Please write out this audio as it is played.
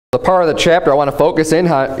The part of the chapter I want to focus in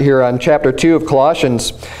here on chapter 2 of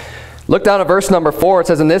Colossians. Look down at verse number 4. It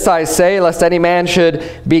says, "And this I say, lest any man should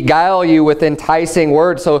beguile you with enticing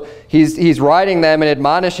words." So he's writing them and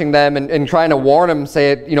admonishing them and trying to warn them,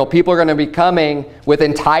 say, people are going to be coming with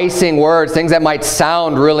enticing words, things that might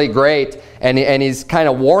sound really great. And he's kind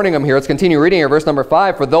of warning them here. Let's continue reading here, verse number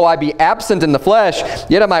 5. "For though I be absent in the flesh,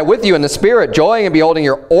 yet am I with you in the spirit, joying in beholding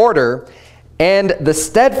your order and the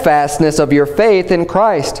steadfastness of your faith in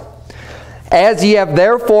Christ. As ye have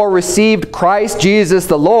therefore received Christ Jesus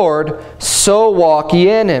the Lord, so walk ye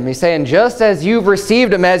in him." He's saying, just as you've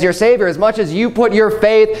received him as your Savior, as much as you put your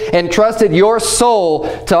faith and trusted your soul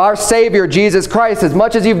to our Savior Jesus Christ, as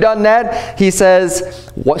much as you've done that, he says,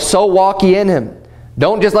 so walk ye in him.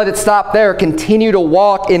 Don't just let it stop there. Continue to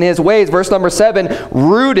walk in his ways. Verse number 7,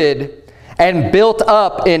 "Rooted and built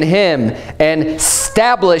up in him, and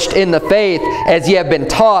established in the faith as ye have been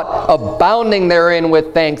taught, abounding therein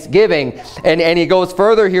with thanksgiving." And he goes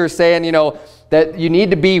further here saying, that you need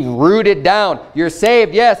to be rooted down. You're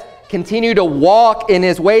saved, yes. Continue to walk in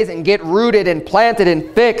his ways and get rooted and planted and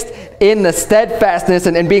fixed in the steadfastness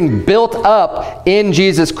and being built up in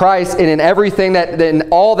Jesus Christ and in everything in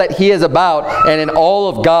all that he is about and in all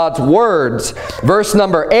of God's words. Verse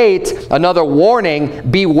number 8, another warning,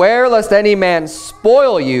 "Beware lest any man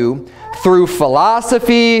spoil you through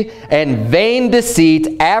philosophy and vain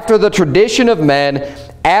deceit, after the tradition of men,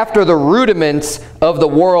 after the rudiments of the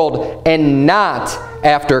world, and not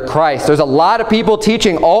after Christ." There's a lot of people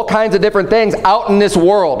teaching all kinds of different things out in this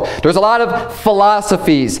world. There's a lot of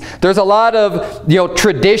philosophies. There's a lot of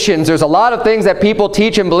traditions. There's a lot of things that people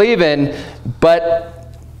teach and believe in, but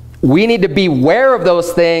we need to beware of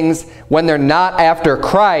those things when they're not after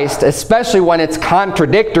Christ, especially when it's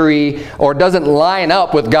contradictory or doesn't line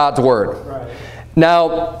up with God's Word. Right.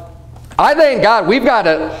 Now, I thank God we've got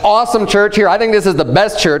an awesome church here. I think this is the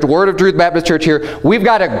best church, Word of Truth Baptist Church here. We've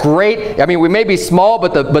got a great, we may be small,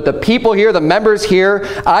 but the people here, the members here,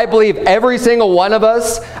 I believe every single one of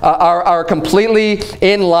us are completely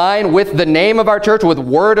in line with the name of our church, with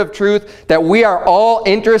Word of Truth, that we are all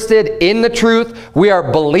interested in the truth. We are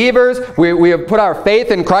believers. We have put our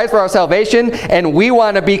faith in Christ for our salvation, and we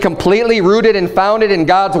want to be completely rooted and founded in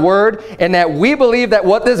God's Word, and that we believe that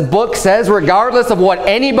what this book says, regardless of what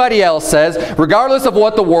anybody else says, regardless of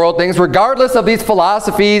what the world thinks, regardless of these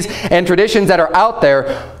philosophies and traditions that are out there,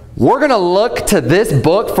 we're going to look to this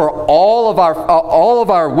book for all of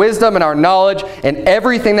our wisdom and our knowledge, and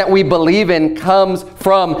everything that we believe in comes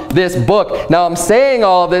from this book. Now, I'm saying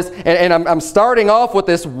all of this, and I'm starting off with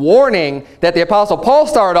this warning that the Apostle Paul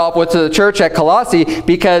started off with to the church at Colossae,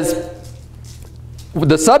 because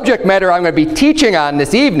the subject matter I'm going to be teaching on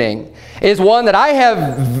this evening is one that I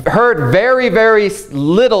have heard very, very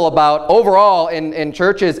little about overall in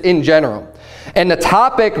churches in general. And the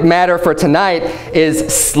topic matter for tonight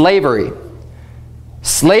is slavery.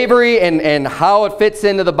 Slavery and how it fits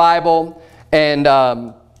into the Bible.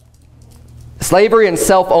 And slavery and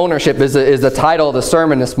self-ownership is the title of the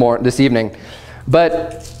sermon this evening.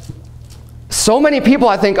 But so many people,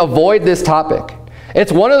 I think, avoid this topic.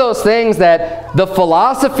 It's one of those things that the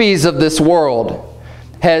philosophies of this world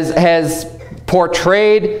has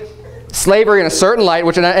portrayed slavery in a certain light,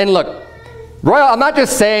 and look, Royal, I'm not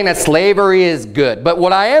just saying that slavery is good, but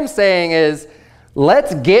what I am saying is,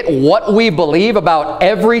 let's get what we believe about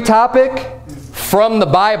every topic from the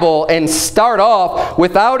Bible and start off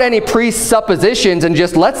without any presuppositions, and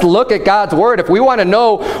just let's look at God's Word. If we want to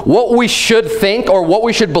know what we should think or what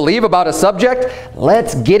we should believe about a subject,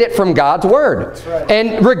 let's get it from God's Word. That's right.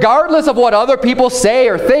 And regardless of what other people say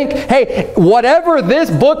or think, hey, whatever this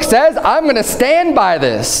book says, I'm going to stand by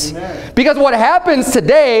this. Amen. Because what happens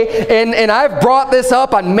today, and I've brought this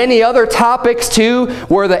up on many other topics too,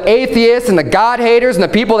 where the atheists and the God haters and the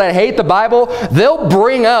people that hate the Bible, they'll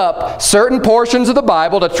bring up certain portions of the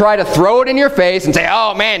Bible to try to throw it in your face and say,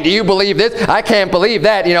 oh man, do you believe this? I can't believe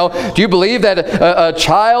that. Do you believe that a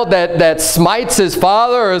child that smites his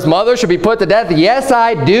father or his mother should be put to death? Yes,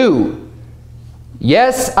 I do.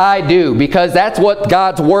 Yes, I do, because that's what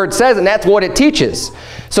God's Word says, and that's what it teaches.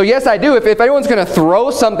 So yes, I do. If anyone's going to throw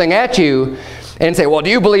something at you and say, well, do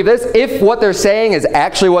you believe this? If what they're saying is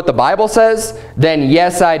actually what the Bible says, then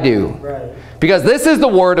yes, I do. Right. Because this is the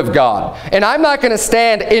Word of God. And I'm not going to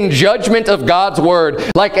stand in judgment of God's Word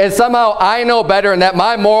like as somehow I know better and that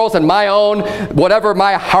my morals and my own, whatever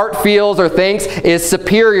my heart feels or thinks, is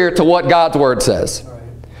superior to what God's Word says.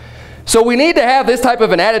 So we need to have this type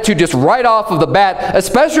of an attitude just right off of the bat,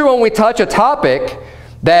 especially when we touch a topic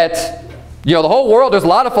that, the whole world, there's a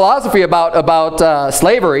lot of philosophy about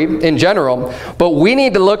slavery in general, but we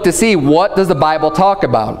need to look to see what does the Bible talk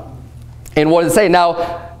about and what does it say.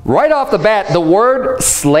 Now, right off the bat, the word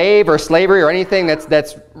slave or slavery or anything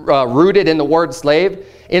that's rooted in the word slave,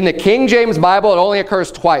 in the King James Bible, it only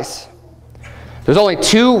occurs twice. There's only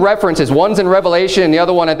 2 references. One's in Revelation, and the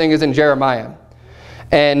other one I think is in Jeremiah.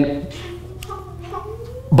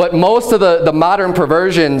 But most of the modern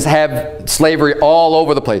perversions have slavery all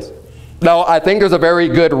over the place. Now, I think there's a very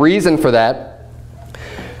good reason for that.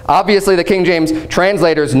 Obviously, the King James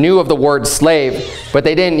translators knew of the word slave, but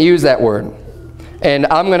they didn't use that word. And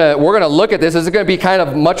we're gonna look at this. This is gonna be kind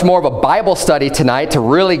of much more of a Bible study tonight to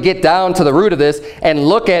really get down to the root of this and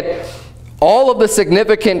look at all of the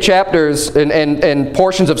significant chapters and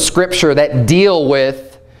portions of Scripture that deal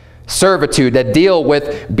with servitude, that deal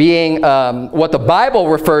with being what the Bible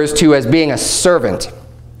refers to as being a servant.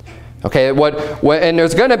 Okay, and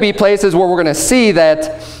there's going to be places where we're going to see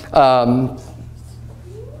that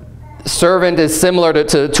servant is similar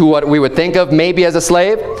to what we would think of maybe as a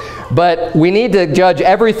slave, but we need to judge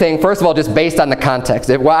everything, first of all, just based on the context.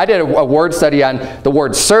 I did a word study on the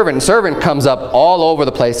word servant. Servant comes up all over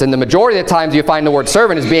the place, and the majority of the times you find the word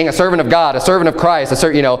servant as being a servant of God, a servant of Christ,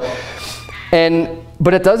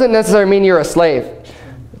 but it doesn't necessarily mean you're a slave.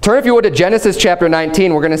 Turn, if you would, to Genesis chapter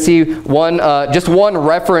 19. We're going to see just one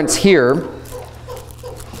reference here,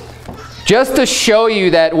 just to show you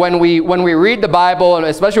that when we read the Bible, and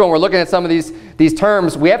especially when we're looking at some of these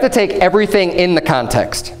terms, we have to take everything in the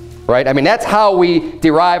context, right? I mean, that's how we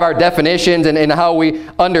derive our definitions and how we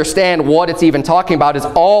understand what it's even talking about is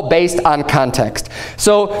all based on context.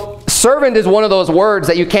 So servant is one of those words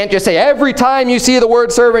that you can't just say every time you see the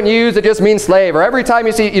word servant used, it just means slave, or every time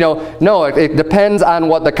you see, no, it depends on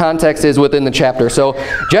what the context is within the chapter. So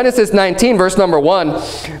Genesis 19, verse number 1,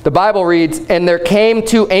 the Bible reads, "And there came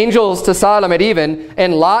 2 angels to Sodom at even,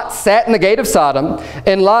 and Lot sat in the gate of Sodom,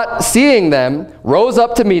 and Lot, seeing them, rose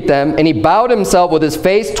up to meet them, and he bowed himself with his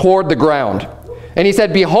face toward the ground. And he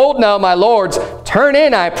said, Behold now, my lords, turn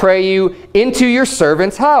in, I pray you, into your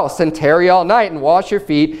servant's house, and tarry all night, and wash your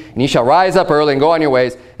feet, and ye shall rise up early and go on your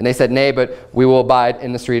ways. And they said, Nay, but we will abide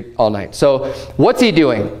in the street all night." So what's he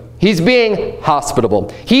doing? He's being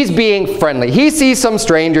hospitable. He's being friendly. He sees some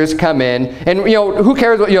strangers come in, and who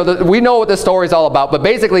cares what, we know what this story is all about, but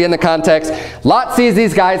basically in the context, Lot sees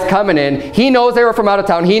these guys coming in. He knows they were from out of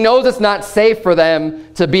town. He knows it's not safe for them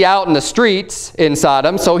to be out in the streets in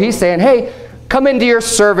Sodom, so he's saying, hey, come into your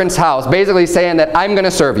servant's house, basically saying that I'm going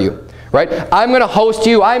to serve you, right? I'm going to host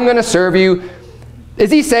you. I'm going to serve you. Is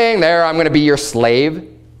he saying there, I'm going to be your slave?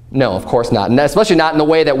 No, of course not, and especially not in the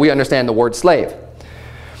way that we understand the word slave.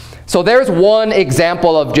 So there's one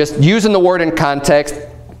example of just using the word in context.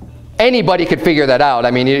 Anybody could figure that out.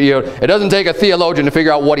 I mean, it doesn't take a theologian to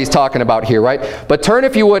figure out what he's talking about here, right? But turn,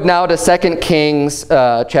 if you would, now to 2 Kings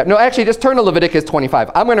chapter. No, actually, just turn to Leviticus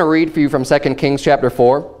 25. I'm going to read for you from 2 Kings chapter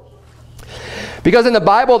 4. Because in the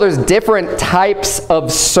Bible, there's different types of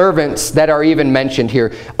servants that are even mentioned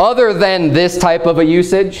here. Other than this type of a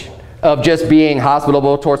usage of just being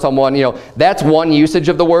hospitable towards someone, that's one usage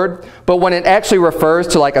of the word. But when it actually refers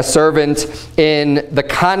to like a servant in the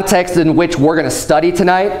context in which we're going to study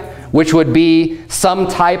tonight, which would be some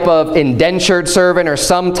type of indentured servant or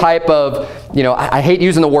some type of, I hate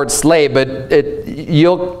using the word slave, but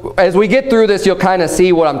as we get through this, you'll kind of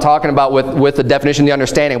see what I'm talking about with the definition, the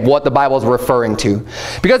understanding of what the Bible is referring to.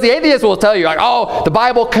 Because the atheist will tell you, like, oh, the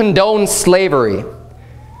Bible condones slavery.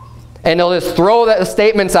 And they'll just throw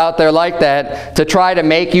statements out there like that to try to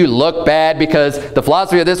make you look bad, because the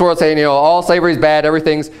philosophy of this world is saying, all slavery is bad,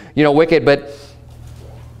 everything's, wicked. But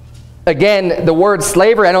again, the word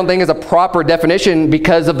slavery I don't think is a proper definition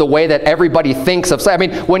because of the way that everybody thinks of slavery. I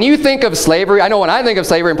mean, when you think of slavery, I know when I think of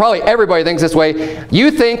slavery, and probably everybody thinks this way, you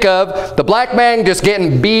think of the black man just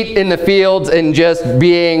getting beat in the fields and just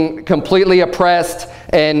being completely oppressed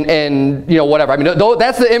and whatever. I mean,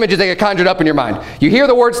 that's the images that get conjured up in your mind. You hear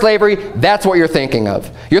the word slavery, that's what you're thinking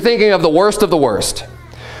of. You're thinking of the worst of the worst.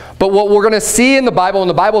 But what we're going to see in the Bible, when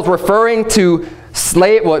the Bible is referring to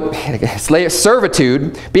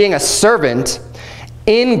servitude, being a servant,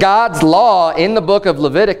 in God's law, in the book of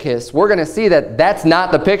Leviticus, we're going to see that that's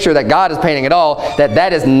not the picture that God is painting at all,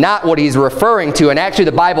 that is not what he's referring to, and actually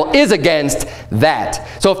the Bible is against that.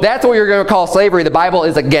 So if that's what you're going to call slavery, the Bible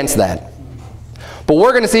is against that. But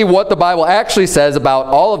we're going to see what the Bible actually says about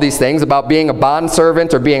all of these things, about being a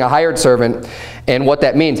bondservant or being a hired servant, and what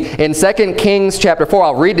that means. In 2 Kings chapter 4,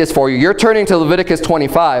 I'll read this for you. You're turning to Leviticus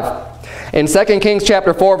 25. In 2 Kings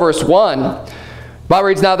chapter 4, verse 1, the Bible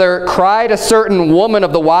reads, "Now there cried a certain woman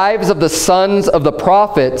of the wives of the sons of the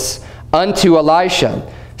prophets unto Elisha,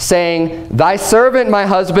 saying, Thy servant my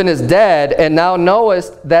husband is dead, and thou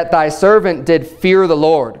knowest that thy servant did fear the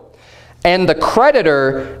Lord. And the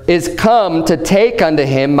creditor is come to take unto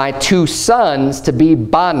him my 2 sons to be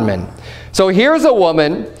bondmen. So here's a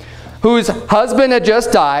woman whose husband had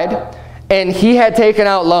just died, and he had taken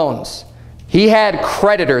out loans. He had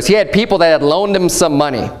creditors. He had people that had loaned him some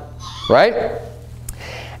money, right?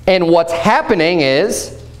 And what's happening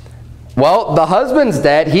is, well, the husband's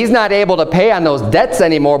dead. He's not able to pay on those debts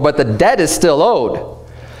anymore, but the debt is still owed.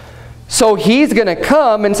 So he's going to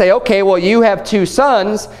come and say, okay, well, you have 2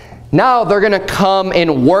 sons. Now they're going to come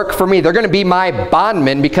and work for me. They're going to be my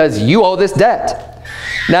bondmen because you owe this debt.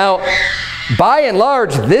 Now, by and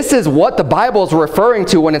large, this is what the Bible is referring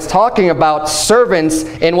to when it's talking about servants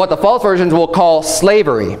in what the false versions will call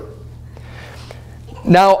slavery.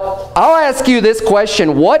 Now, I'll ask you this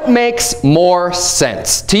question. What makes more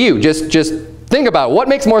sense to you? Just think about it. What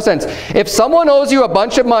makes more sense? If someone owes you a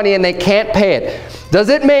bunch of money and they can't pay it, is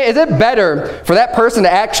it better for that person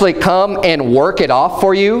to actually come and work it off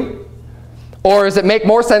for you? Or does it make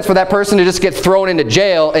more sense for that person to just get thrown into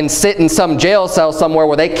jail and sit in some jail cell somewhere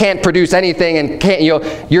where they can't produce anything and can't,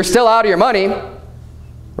 you're still out of your money?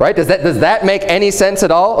 Right? Does that make any sense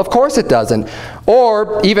at all? Of course it doesn't.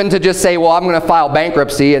 Or even to just say, well, I'm going to file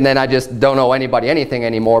bankruptcy and then I just don't owe anybody anything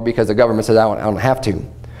anymore because the government says I don't have to.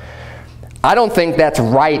 I don't think that's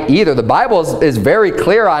right either. The Bible is very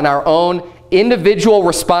clear on our own individual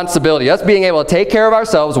responsibility, us being able to take care of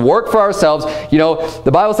ourselves, work for ourselves. You know,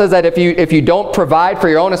 the Bible says that if you don't provide for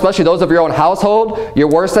your own, especially those of your own household, you're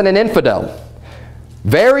worse than an infidel.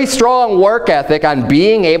 Very strong work ethic on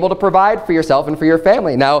being able to provide for yourself and for your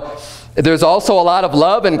family. Now, there's also a lot of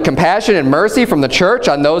love and compassion and mercy from the church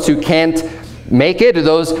on those who can't make it, or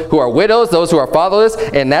those who are widows, those who are fatherless,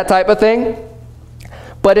 and that type of thing.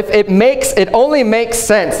 But it only makes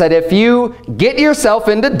sense that if you get yourself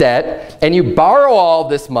into debt and you borrow all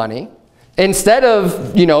this money, instead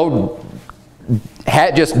of,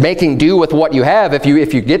 just making do with what you have, if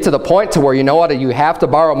you get to the point to where you know what, you have to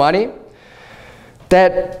borrow money,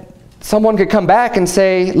 that someone could come back and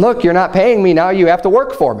say, look, you're not paying me, now you have to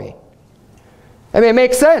work for me. I mean, it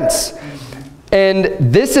makes sense. And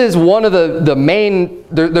this is one of the main,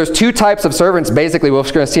 there's 2 types of servants basically we're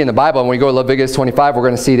going to see in the Bible. And when we go to Leviticus 25, we're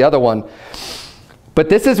going to see the other one. But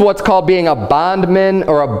this is what's called being a bondman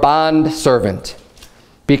or a bond servant.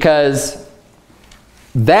 Because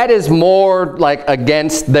that is more like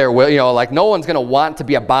against their will. Like no one's going to want to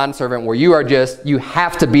be a bond servant where you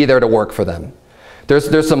have to be there to work for them.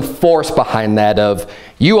 There's some force behind that of,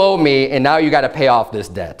 you owe me and now you got to pay off this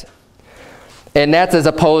debt. And that's as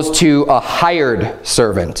opposed to a hired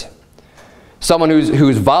servant. Someone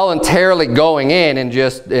who's voluntarily going in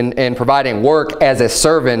and providing work as a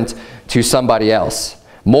servant to somebody else.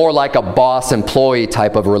 More like a boss-employee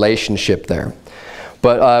type of relationship there.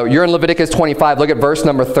 But you're in Leviticus 25. Look at verse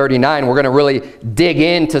number 39. We're going to really dig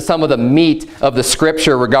into some of the meat of the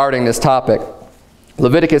scripture regarding this topic.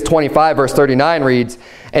 Leviticus 25 verse 39 reads,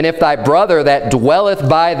 "And if thy brother that dwelleth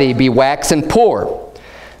by thee be waxen poor,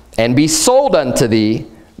 and be sold unto thee,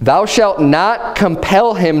 thou shalt not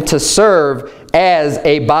compel him to serve as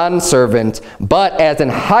a bondservant, but as an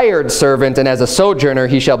hired servant, and as a sojourner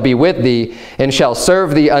he shall be with thee, and shall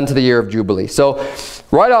serve thee unto the year of Jubilee." So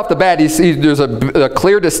right off the bat, there's a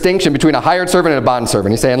clear distinction between a hired servant and a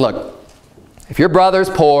bondservant. He's saying, look, if your brother's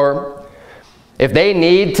poor, if they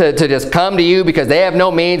need to just come to you because they have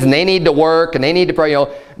no means and they need to work and they need to pray,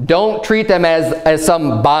 don't treat them as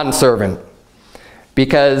some bondservant.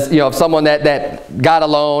 Because, of someone that got a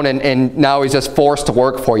loan and now he's just forced to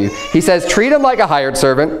work for you. He says, treat him like a hired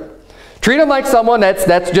servant. Treat him like someone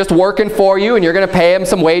that's just working for you and you're going to pay him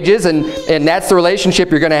some wages and that's the relationship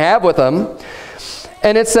you're going to have with him.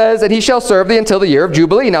 And it says, "And he shall serve thee until the year of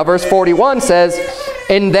Jubilee." Now verse 41 says,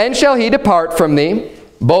 "And then shall he depart from thee,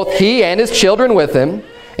 both he and his children with him,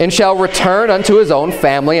 and shall return unto his own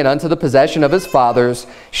family, and unto the possession of his fathers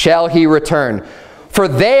shall he return. For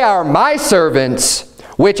they are my servants,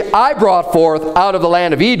 which I brought forth out of the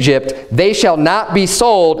land of Egypt. They shall not be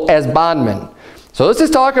sold as bondmen." So this is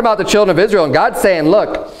talking about the children of Israel. And God's saying,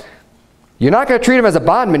 look, you're not going to treat them as a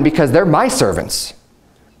bondman because they're my servants.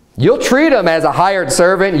 You'll treat them as a hired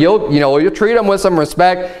servant. You'll treat him with some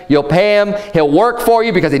respect. You'll pay him. He'll work for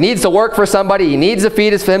you because he needs to work for somebody. He needs to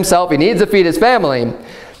feed himself. He needs to feed his family.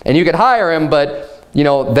 And you could hire him, but,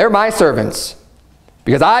 they're my servants.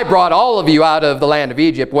 Because I brought all of you out of the land of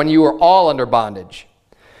Egypt when you were all under bondage.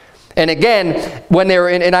 And again, when they were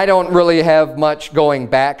in, and I don't really have much going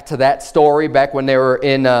back to that story, back when they were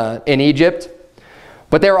in Egypt.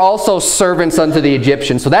 but they were also servants unto the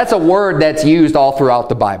Egyptians. So that's a word that's used all throughout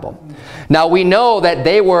the Bible. Now we know that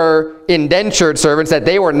they were indentured servants, that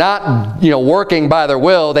they were not, working by their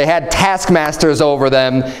will. They had taskmasters over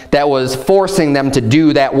them that was forcing them to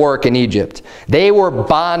do that work in Egypt. They were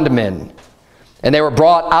bondmen, and they were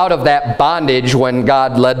brought out of that bondage when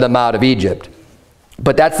God led them out of Egypt.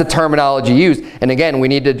 But that's the terminology used. And again, we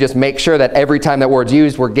need to just make sure that every time that word's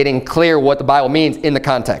used, we're getting clear what the Bible means in the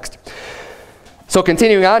context. So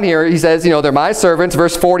continuing on here, he says, they're my servants.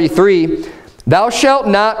 Verse 43, thou shalt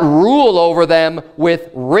not rule over them with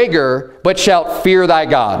rigor, but shalt fear thy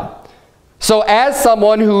God. So as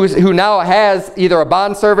someone who now has either a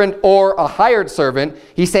bondservant or a hired servant,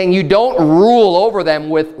 he's saying you don't rule over them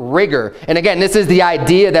with rigor. And again, this is the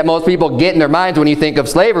idea that most people get in their minds when you think of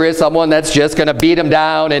slavery, is someone that's just going to beat them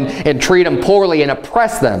down and treat them poorly and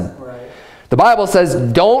oppress them. Right. The Bible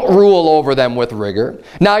says don't rule over them with rigor.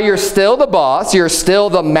 Now you're still the boss, you're still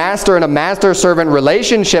the master in a master-servant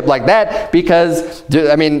relationship like that, because,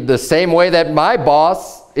 the same way that my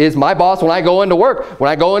boss is my boss when I go into work. When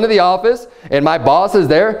I go into the office and my boss is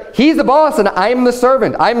there, he's the boss and I'm the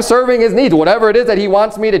servant. I'm serving his needs, whatever it is that he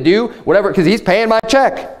wants me to do, whatever, because he's paying my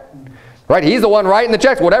check. Right? He's the one writing the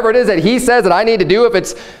checks. Whatever it is that he says that I need to do, if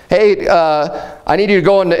it's, hey, I need you to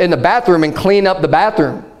go in the bathroom and clean up the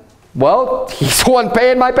bathroom. Well, he's the one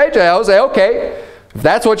paying my paycheck. I'll say, okay, if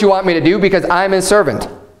that's what you want me to do, because I'm his servant.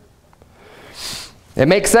 It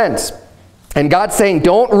makes sense. And God's saying,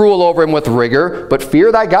 don't rule over him with rigor, but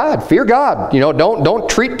fear thy God. Fear God. Don't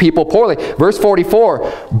treat people poorly. Verse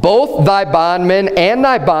 44, both thy bondmen and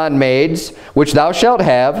thy bondmaids, which thou shalt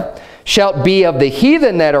have, shalt be of the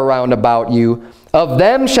heathen that are round about you. Of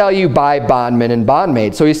them shall you buy bondmen and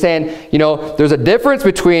bondmaids. So he's saying, there's a difference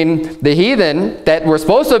between the heathen that were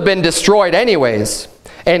supposed to have been destroyed anyways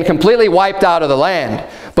and completely wiped out of the land.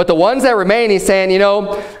 But the ones that remain, he's saying,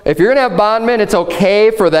 if you're going to have bondmen, it's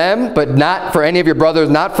okay for them, but not for any of your brothers,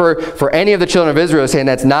 not for any of the children of Israel. He's saying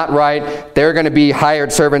that's not right. They're going to be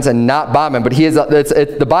hired servants and not bondmen. But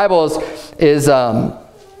the Bible is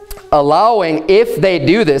allowing, if they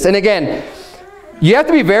do this. And again, you have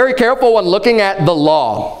to be very careful when looking at the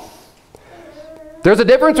law. There's a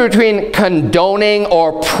difference between condoning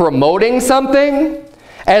or promoting something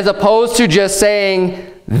as opposed to just saying,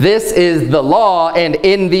 this is the law, and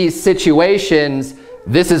in these situations,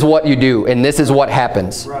 this is what you do, and this is what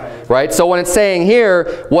happens. Right? So when it's saying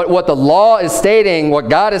here, what the law is stating, what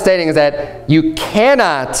God is stating is that you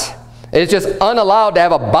cannot, it's just unallowed to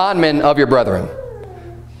have a bondman of your brethren.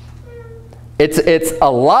 It's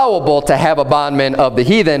allowable to have a bondman of the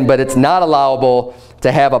heathen, but it's not allowable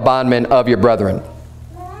to have a bondman of your brethren.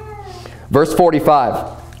 Verse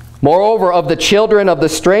 45. Moreover, of the children of the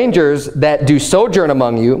strangers that do sojourn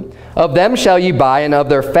among you, of them shall you buy, and of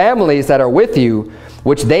their families that are with you,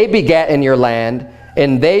 which they begat in your land,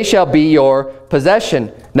 and they shall be your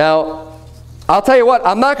possession. Now, I'll tell you what,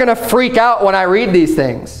 I'm not going to freak out when I read these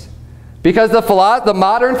things. Because the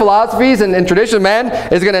modern philosophies and tradition of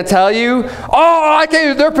man is going to tell you, oh, I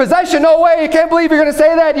can't, their possession, no way, you can't believe you're going to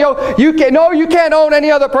say that. You can't own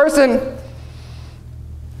any other person.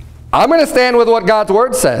 I'm going to stand with what God's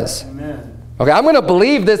Word says. Amen. Okay, I'm going to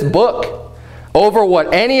believe this book over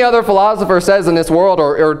what any other philosopher says in this world,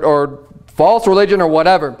 or false religion or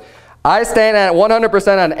whatever. I stand at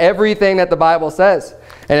 100% on everything that the Bible says.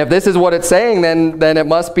 And if this is what it's saying, then it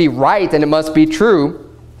must be right and it must be true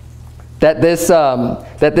that this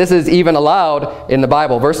is even allowed in the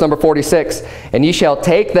Bible. Verse number 46, and ye shall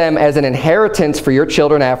take them as an inheritance for your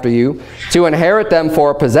children after you, to inherit them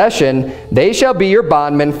for a possession. They shall be your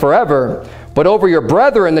bondmen forever. But over your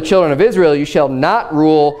brethren, the children of Israel, you shall not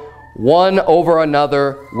rule one over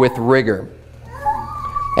another with rigor.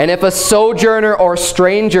 And if a sojourner or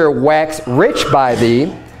stranger wax rich by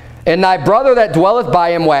thee, and thy brother that dwelleth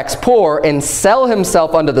by him wax poor, and sell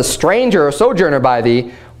himself unto the stranger or sojourner by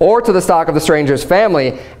thee, or to the stock of the stranger's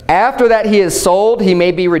family, after that he is sold, he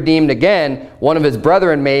may be redeemed again. One of his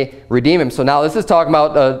brethren may redeem him. So now this is talking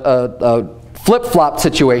about a flip-flop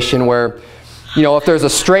situation where, if there's a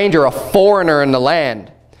stranger, a foreigner in the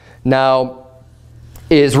land, now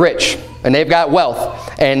is rich, and they've got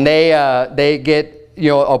wealth, and they get,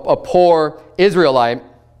 a poor Israelite,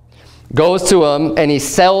 goes to him, and he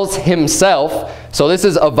sells himself. So this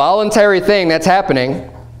is a voluntary thing that's happening.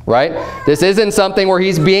 Right? This isn't something where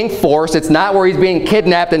he's being forced. It's not where he's being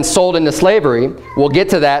kidnapped and sold into slavery. We'll get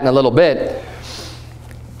to that in a little bit.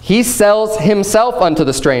 He sells himself unto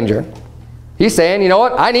the stranger. He's saying, you know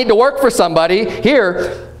what? I need to work for somebody.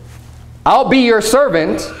 Here, I'll be your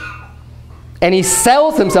servant. And he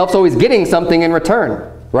sells himself, so he's getting something in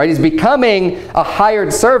return. Right? He's becoming a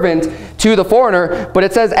hired servant to the foreigner, but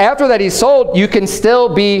it says after that he's sold, you can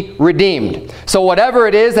still be redeemed. So whatever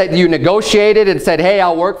it is that you negotiated and said, hey,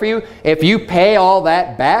 I'll work for you, if you pay all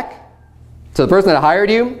that back to the person that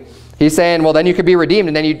hired you, he's saying, well, then you could be redeemed,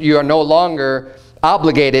 and then you are no longer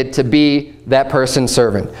obligated to be that person's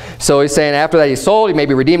servant. So he's saying after that he's sold, he may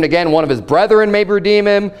be redeemed again. One of his brethren may redeem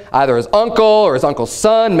him. Either his uncle or his uncle's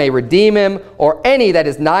son may redeem him, or any that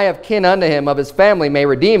is nigh of kin unto him of his family may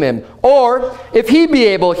redeem him. Or if he be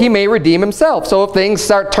able, he may redeem himself. So if things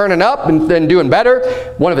start turning up and doing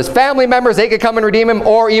better, one of his family members, they could come and redeem him,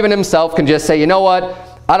 or even himself can just say, you know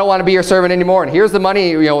what, I don't want to be your servant anymore, and here's the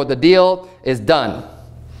money, the deal is done.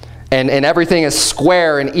 And everything is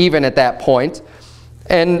square and even at that point.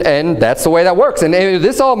 And that's the way that works. And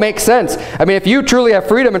this all makes sense. I mean, if you truly have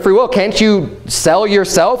freedom and free will, can't you sell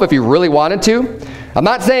yourself if you really wanted to? I'm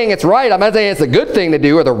not saying it's right. I'm not saying it's a good thing to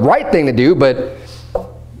do or the right thing to do, but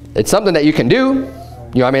it's something that you can do.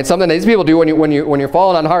 I mean, it's something that these people do when you're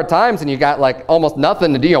falling on hard times and you got like almost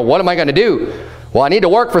nothing to do. What am I going to do? Well, I need to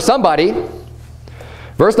work for somebody.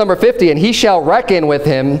 Verse number 50, and he shall reckon with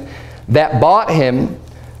him that bought him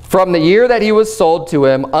from the year that he was sold to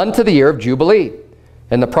him unto the year of Jubilee.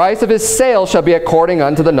 And the price of his sale shall be according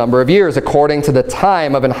unto the number of years, according to the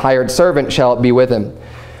time of an hired servant shall it be with him.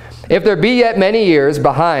 If there be yet many years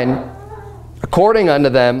behind, according unto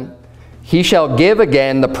them, he shall give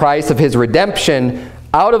again the price of his redemption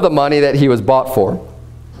out of the money that he was bought for.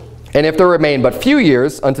 And if there remain but few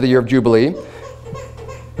years unto the year of Jubilee,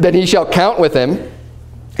 then he shall count with him,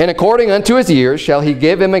 and according unto his years shall he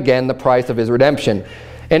give him again the price of his redemption.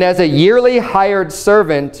 And as a yearly hired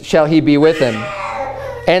servant shall he be with him.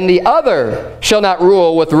 And the other shall not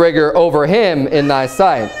rule with rigor over him in thy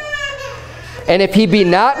sight. And if he be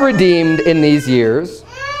not redeemed in these years,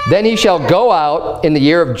 then he shall go out in the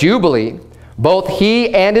year of Jubilee, both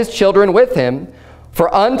he and his children with him.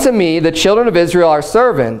 For unto me the children of Israel are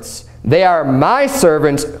servants. They are my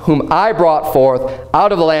servants whom I brought forth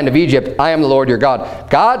out of the land of Egypt. I am the Lord your God.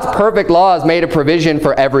 God's perfect law has made a provision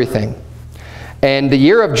for everything. And the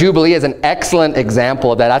year of Jubilee is an excellent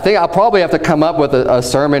example of that. I think I'll probably have to come up with a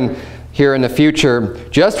sermon here in the future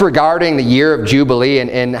just regarding the year of Jubilee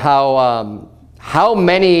and how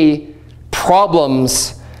many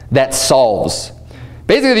problems that solves.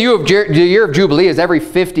 Basically, the year of Jubilee is every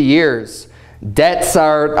 50 years. Debts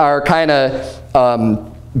are kind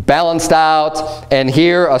of balanced out, and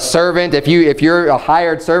here a servant, if you're a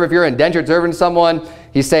hired servant, if you're an indentured servant to someone,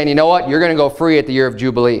 he's saying, you know what, you're going to go free at the year of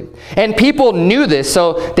Jubilee. And people knew this,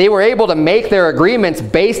 so they were able to make their agreements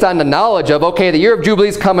based on the knowledge of, okay, the year of Jubilee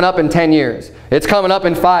is coming up in 10 years. It's coming up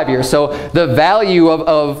in 5 years. So the value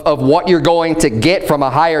of what you're going to get from a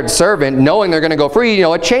hired servant, knowing they're going to go free,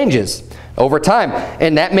 it changes over time.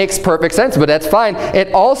 And that makes perfect sense, but that's fine.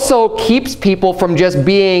 It also keeps people from just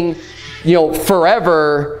being,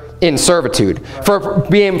 forever in servitude, for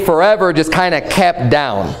being forever just kind of kept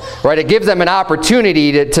down, right? It gives them an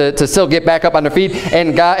opportunity to still get back up on their feet,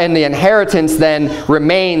 and the inheritance then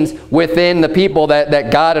remains within the people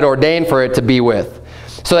that God had ordained for it to be with.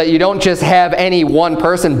 So that you don't just have any one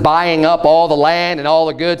person buying up all the land and all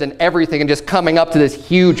the goods and everything and just coming up to this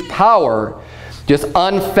huge power, just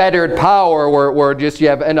unfettered power where just you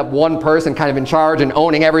end up one person kind of in charge and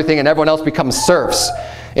owning everything and everyone else becomes serfs.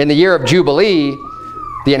 In the year of Jubilee,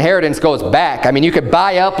 the inheritance goes back. I mean, you could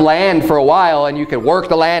buy up land for a while and you could work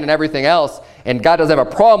the land and everything else, and God doesn't have a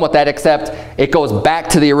problem with that, except it goes back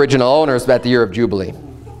to the original owners at the year of Jubilee.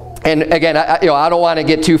 And again, I don't want to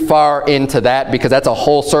get too far into that because that's a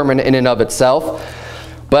whole sermon in and of itself.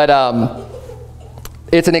 But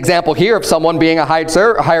it's an example here of someone being a hired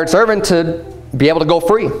servant to be able to go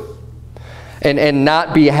free and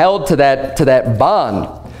not be held to that bond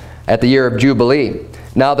at the year of Jubilee.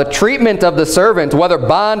 Now, the treatment of the servant, whether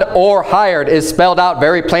bond or hired, is spelled out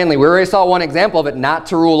very plainly. We already saw one example of it, not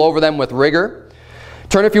to rule over them with rigor.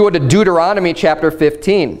 Turn, if you would, to Deuteronomy chapter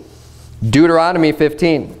 15. Deuteronomy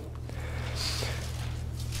 15.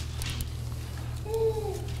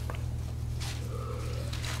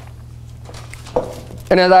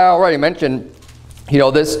 And as I already mentioned,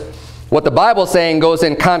 what the Bible's saying goes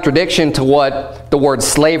in contradiction to what the word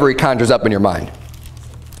slavery conjures up in your mind.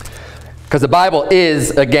 Because the Bible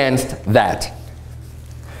is against that.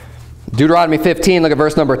 Deuteronomy 15, look at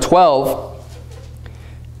verse number 12.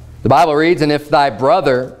 The Bible reads, and if thy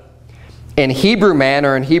brother, an Hebrew man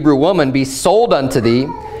or an Hebrew woman, be sold unto thee,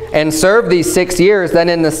 and serve thee 6 years, then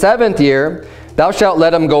in the 7th year thou shalt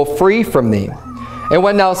let him go free from thee. And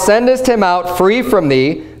when thou sendest him out free from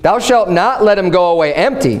thee, thou shalt not let him go away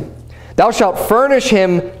empty. Thou shalt furnish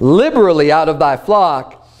him liberally out of thy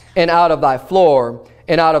flock, and out of thy floor,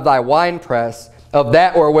 and out of thy winepress, of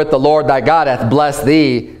that wherewith the Lord thy God hath blessed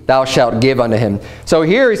thee, thou shalt give unto him. So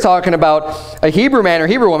here he's talking about a Hebrew man or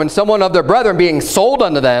Hebrew woman, someone of their brethren being sold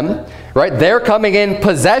unto them, right? They're coming in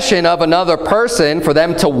possession of another person for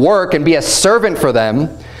them to work and be a servant for them.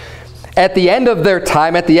 At the end of their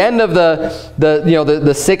time, at the end of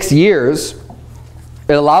the 6 years,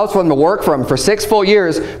 it allows for them to work for him for 6 full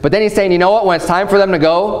years. But then he's saying, you know what? When it's time for them to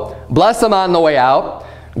go, bless them on the way out.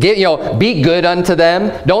 Be good unto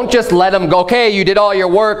them. Don't just let them go, okay, you did all your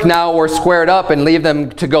work, now we're squared up, and leave them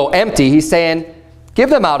to go empty. He's saying, give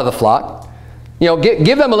them out of the flock.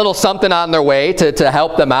 Give them a little something on their way to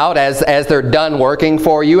help them out as they're done working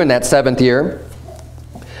for you in that 7th year.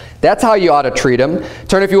 That's how you ought to treat them.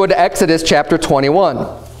 Turn, if you would, to Exodus chapter 21.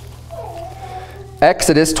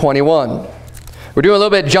 Exodus 21. We're doing a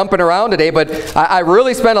little bit of jumping around today, but I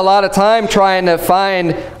really spent a lot of time trying to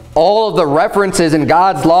find all of the references in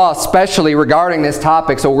God's law, especially regarding this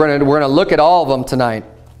topic. So we're going to look at all of them tonight.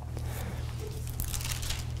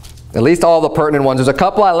 At least all the pertinent ones. There's a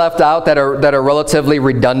couple I left out that are relatively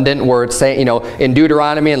redundant, where it's saying, in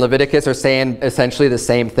Deuteronomy and Leviticus are saying essentially the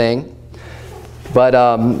same thing. But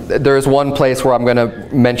there's one place where I'm going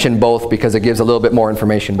to mention both because it gives a little bit more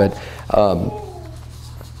information. But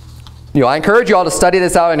I encourage you all to study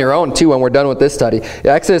this out on your own too when we're done with this study.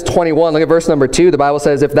 Exodus 21, look at verse number 2. The Bible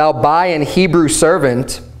says, if thou buy an Hebrew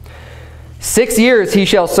servant, 6 years he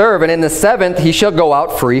shall serve, and in the 7th he shall go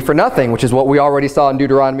out free for nothing, which is what we already saw in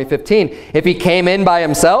Deuteronomy 15. If he came in by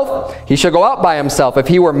himself, he shall go out by himself. If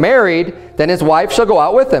he were married, then his wife shall go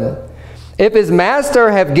out with him. If his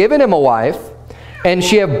master have given him a wife, and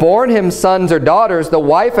she have borne him sons or daughters, the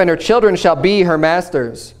wife and her children shall be her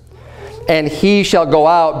master's, and he shall go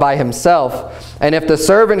out by himself. And if the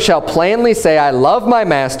servant shall plainly say, I love my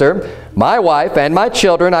master, my wife, and my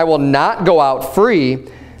children, I will not go out free,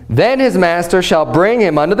 then his master shall bring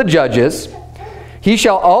him unto the judges. He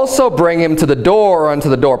shall also bring him to the door or unto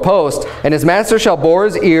the doorpost, and his master shall bore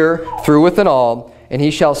his ear through with and all, and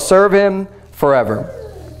he shall serve him forever.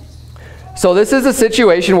 So this is a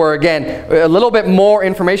situation where, again, a little bit more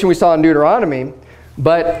information we saw in Deuteronomy,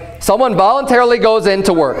 but someone voluntarily goes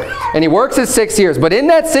into work, and he works his 6 years. But in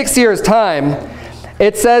that 6 years' time,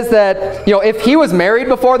 it says that if he was married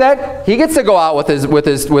before that, he gets to go out with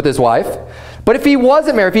his wife. But if he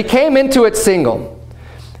wasn't married, if he came into it single,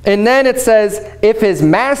 and then it says if his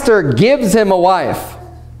master gives him a wife.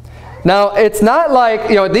 Now, it's not like,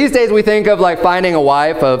 these days we think of like finding a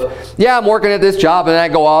wife of, yeah, I'm working at this job, and then I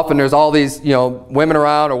go off and there's all these, women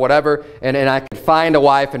around or whatever, and I could find a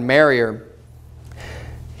wife and marry her.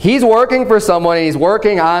 He's working for someone, and he's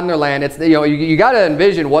working on their land. It's, you got to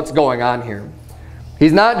envision what's going on here.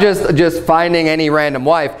 He's not just finding any random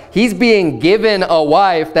wife. He's being given a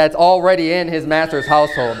wife that's already in his master's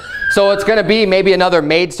household. So it's going to be maybe another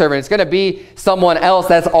maidservant. It's going to be someone else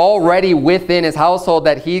that's already within his household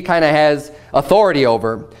that he kind of has authority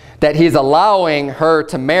over, that he's allowing her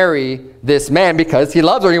to marry this man because he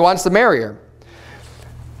loves her and he wants to marry her.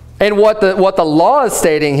 And what the law is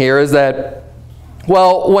stating here is that,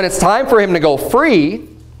 well, when it's time for him to go free,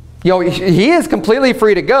 he is completely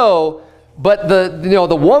free to go, but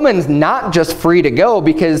the woman's not just free to go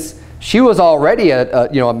because she was already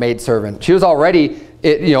a maidservant. She was already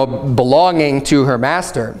belonging to her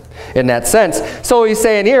master in that sense. So he's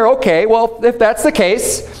saying here, okay, well, if that's the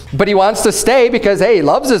case, but he wants to stay because, hey, he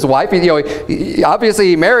loves his wife. Obviously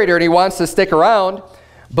he married her and he wants to stick around.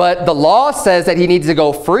 But the law says that he needs to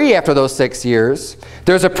go free after those 6 years.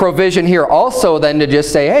 There's a provision here also then to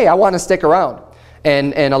just say, hey, I want to stick around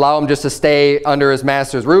and allow him just to stay under his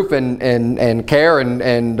master's roof and care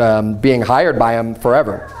and being hired by him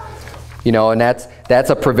forever. And that's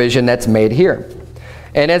a provision that's made here.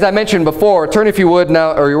 And as I mentioned before, turn if you would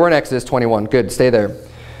now, or you were in Exodus 21. Good, stay there.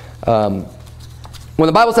 When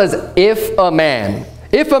the Bible says, if a man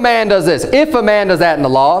does this, if a man does that in the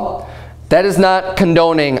law, that is not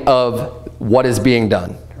condoning of what is being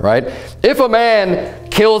done, right? If a man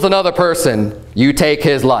kills another person, you take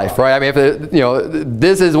his life, right? I mean,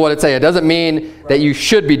 this is what it's saying. It doesn't mean that you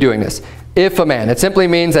should be doing this. If a man. It simply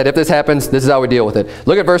means that if this happens, this is how we deal with it.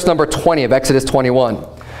 Look at verse number 20 of Exodus 21.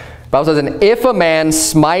 The Bible says, and if a man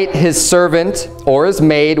smite his servant or his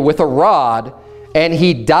maid with a rod, and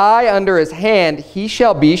he die under his hand, he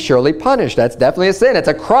shall be surely punished. That's definitely a sin. It's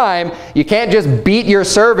a crime. You can't just beat your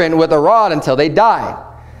servant with a rod until they die.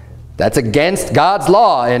 That's against God's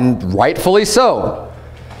law, and rightfully so.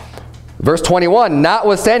 Verse 21,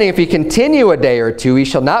 notwithstanding, if he continue a day or two, he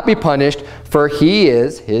shall not be punished, for he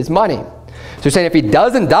is his money. So he's saying if he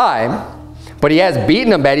doesn't die, but he has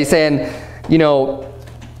beaten him bad, he's saying,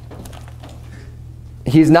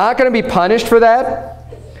 he's not going to be punished for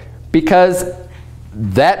that because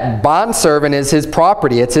that bondservant is his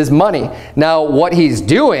property. It's his money. Now, what he's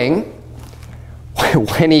doing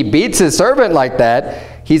when he beats his servant like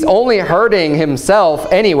that, he's only hurting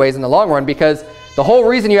himself anyways in the long run, because the whole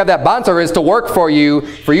reason you have that bondservant is to work for you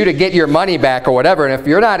to get your money back or whatever. And if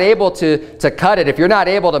you're not able to cut it, if you're not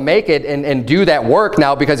able to make it and do that work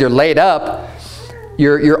now because you're laid up,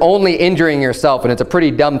 you're only injuring yourself, and it's a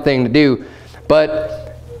pretty dumb thing to do.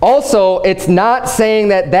 But also, it's not saying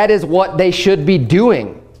that that is what they should be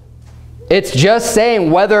doing. It's just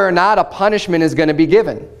saying whether or not a punishment is going to be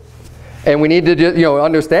given. And we need to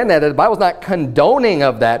understand that the Bible's not condoning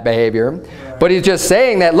of that behavior, but he's just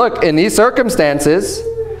saying that, look, in these circumstances,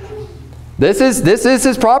 this is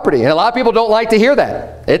his property. And a lot of people don't like to hear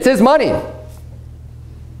that. It's his money.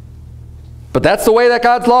 But that's the way that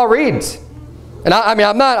God's law reads. And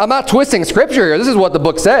I'm not twisting Scripture here. This is what the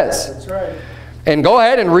book says. That's right. And go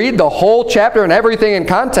ahead and read the whole chapter and everything in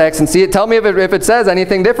context and see it. Tell me if it says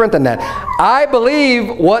anything different than that. I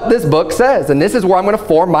believe what this book says, and this is where I'm going to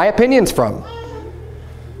form my opinions from.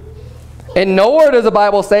 And nowhere does the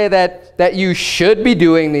Bible say that you should be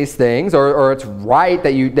doing these things, or it's right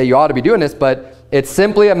that you ought to be doing this, but it's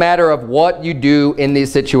simply a matter of what you do in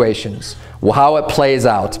these situations, how it plays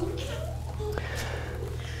out.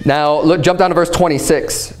 Now, look, jump down to verse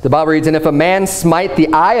 26. The Bible reads, "And if a man smite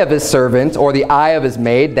the eye of his servant or the eye of his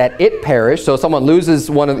maid, that it perish," so if someone loses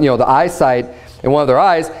one of the eyesight in one of their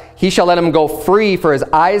eyes, "he shall let him go free for his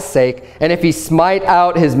eye's sake. And if he smite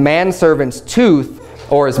out his manservant's tooth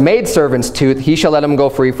or his maidservant's tooth, he shall let him go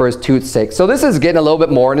free for his tooth's sake." So this is getting a little bit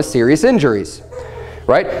more into serious injuries,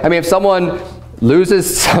 right? I mean, if someone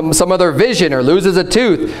loses some of their vision or loses a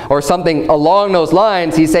tooth or something along those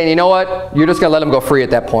lines, he's saying, you know what, you're just going to let them go free at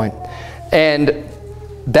that point. And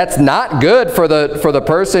that's not good for the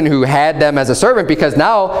person who had them as a servant, because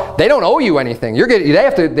now they don't owe you anything. They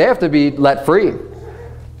have to be let free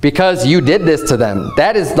because you did this to them.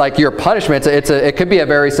 That is like your punishment. It could be a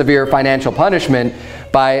very severe financial punishment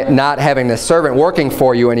by not having this servant working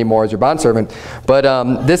for you anymore as your bondservant. But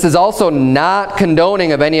this is also not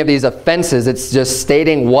condoning of any of these offenses. It's just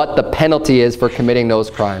stating what the penalty is for committing those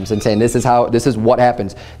crimes and saying this is what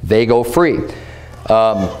happens. They go free.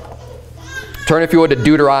 Turn, if you would, to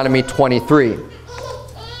Deuteronomy 23.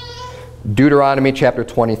 Deuteronomy chapter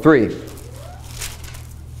 23.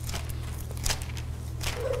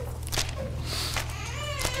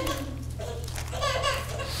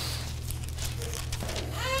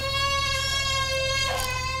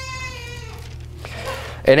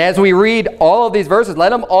 And as we read all of these verses, let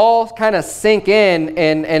them all kind of sink in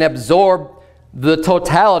and absorb the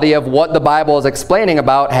totality of what the Bible is explaining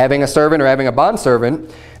about having a servant or having a bondservant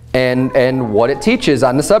and what it teaches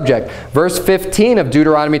on the subject. Verse 15 of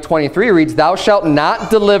Deuteronomy 23 reads, "Thou shalt not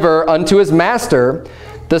deliver unto his master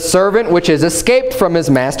the servant which is escaped from his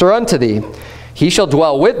master unto thee. He shall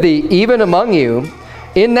dwell with thee, even among you,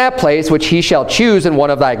 in that place which he shall choose in one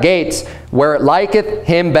of thy gates, where it liketh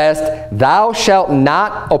him best. Thou shalt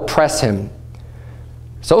not oppress him."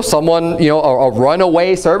 So someone, a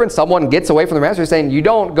runaway servant, someone gets away from the master, saying, you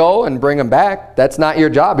don't go and bring him back. That's not your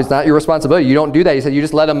job. It's not your responsibility. You don't do that. He said, you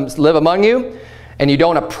just let them live among you, and you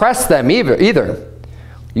don't oppress them either.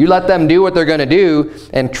 You let them do what they're going to do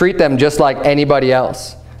and treat them just like anybody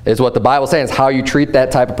else, is what the Bible says, how you treat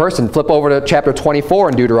that type of person. Flip over to chapter 24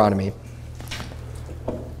 in Deuteronomy.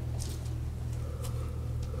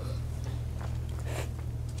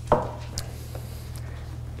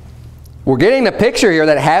 We're getting the picture here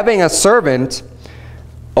that having a servant,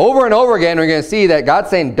 over and over again, we're going to see that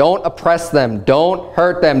God's saying, don't oppress them, don't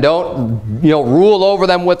hurt them, don't rule over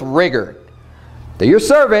them with rigor. They're your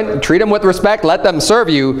servant, treat them with respect, let them serve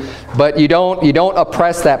you, but you don't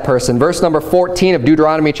oppress that person. Verse number 14 of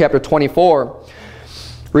Deuteronomy chapter 24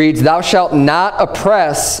 reads, "Thou shalt not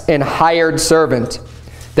oppress an hired servant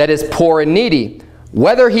that is poor and needy,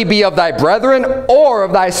 whether he be of thy brethren or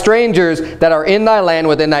of thy strangers that are in thy land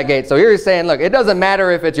within thy gates." So here he's saying, look, it doesn't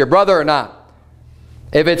matter if it's your brother or not.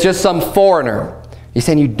 If it's just some foreigner, he's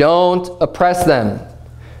saying you don't oppress them.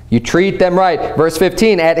 You treat them right. Verse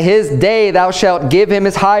 15, "At his day thou shalt give him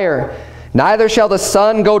his hire. Neither shall the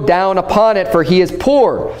sun go down upon it, for he is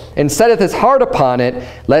poor, and setteth his heart upon it,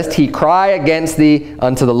 lest he cry against thee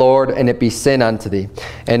unto the Lord, and it be sin unto thee."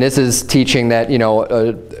 And this is teaching that,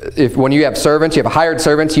 when you have servants, you have hired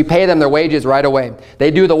servants, you pay them their wages right away.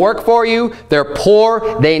 They do the work for you. They're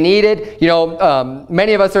poor. They need it.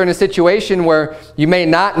 Many of us are in a situation where you may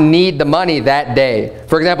not need the money that day.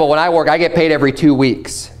 For example, when I work, I get paid every 2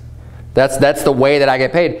 weeks. That's the way that I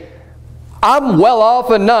get paid. I'm well off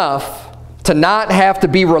enough To not have to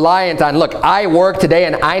be reliant on, look, I work today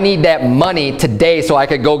and I need that money today so I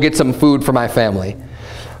could go get some food for my family.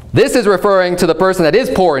 This is referring to the person that is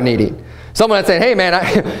poor and needy. Someone that's saying, hey man,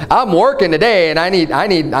 I'm working today and I need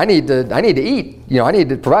to eat. You know, I need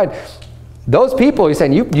to provide. Those people, he's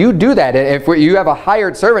saying, you do that. And if you have a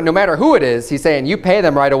hired servant, no matter who it is, he's saying you pay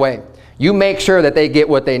them right away. You make sure that they get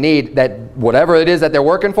what they need, that whatever it is that they're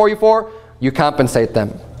working for you for, you compensate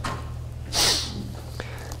them.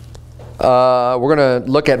 We're going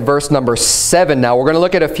to look at verse number 7 now. We're going to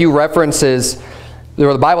look at a few references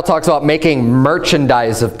where the Bible talks about making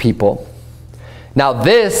merchandise of people. Now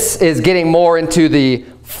this is getting more into the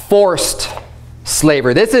forced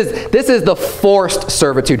slavery. This is the forced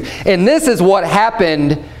servitude. And this is what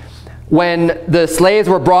happened when the slaves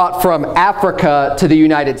were brought from Africa to the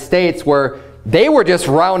United States, where they were just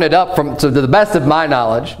rounded up to the best of my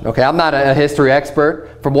knowledge. Okay, I'm not a history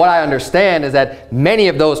expert. From what I understand is that many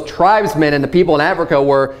of those tribesmen and the people in Africa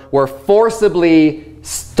were forcibly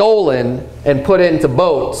stolen and put into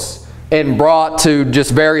boats and brought to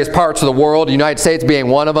just various parts of the world, the United States being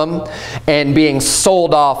one of them, and being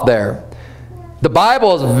sold off there. The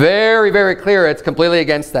Bible is very, very clear. It's completely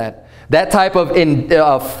against that. That type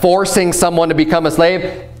of forcing someone to become a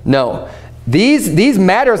slave, no. These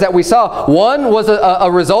matters that we saw, one was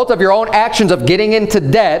a result of your own actions of getting into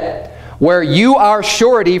debt, where you are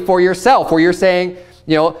surety for yourself, where you're saying,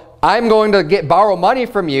 you know, I'm going to borrow money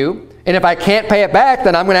from you, and if I can't pay it back,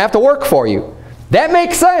 then I'm going to have to work for you. That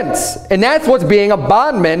makes sense, and that's what's being a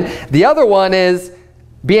bondman. The other one is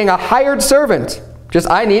being a hired servant. Just,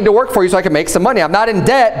 I need to work for you so I can make some money. I'm not in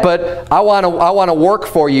debt, but I want to work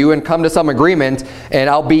for you and come to some agreement, and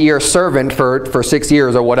I'll be your servant for 6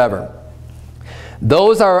 years or whatever.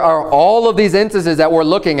 Those are all of these instances that we're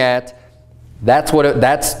looking at. That's what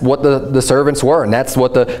the servants were, and that's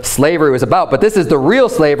what the slavery was about. But this is the real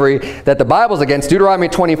slavery that the Bible's against. Deuteronomy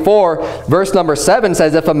 24, verse number 7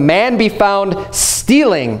 says, if a man be found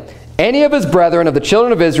stealing any of his brethren of the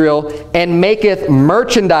children of Israel, and maketh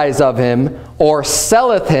merchandise of him, or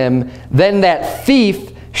selleth him, then that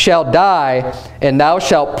thief shall die, and thou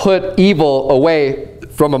shalt put evil away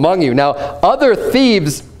from among you. Now, other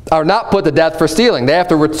thieves are not put to death for stealing. They have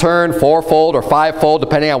to return fourfold or fivefold,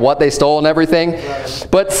 depending on what they stole and everything. Right.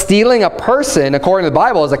 But stealing a person, according to the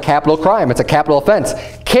Bible, is a capital crime. It's a capital offense.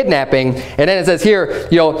 Kidnapping. And then it says here,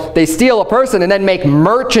 you know, they steal a person and then make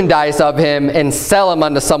merchandise of him and sell him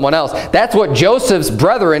unto someone else. That's what Joseph's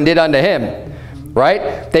brethren did unto him.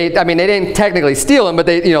 Right? They didn't technically steal him, but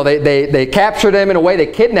they captured him in a way. They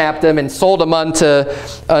kidnapped him and sold him unto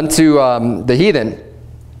the heathen,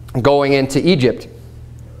 going into Egypt.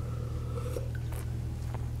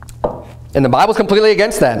 And the Bible's completely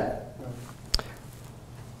against that.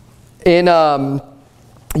 You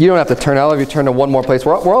don't have to turn. I'll have you turn to one more place.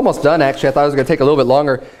 We're almost done, actually. I thought it was going to take a little bit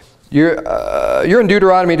longer. You're in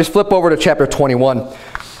Deuteronomy. Just flip over to chapter 21.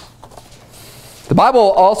 The Bible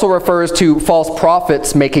also refers to false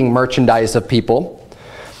prophets making merchandise of people.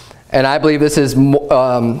 And I believe this is,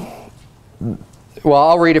 well,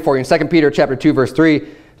 I'll read it for you. In 2 Peter chapter 2, verse 3,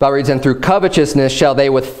 Bible reads, and through covetousness shall they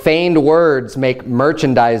with feigned words make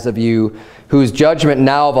merchandise of you, whose judgment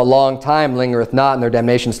now of a long time lingereth not, and their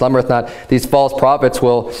damnation slumbereth not. These false prophets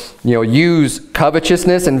will, use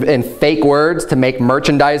covetousness and fake words to make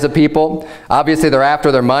merchandise of people. Obviously, they're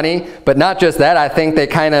after their money, but not just that. I think they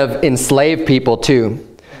kind of enslave people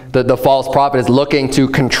too. The false prophet is looking to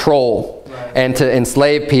control and to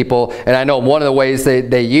enslave people. And I know one of the ways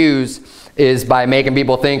they use is by making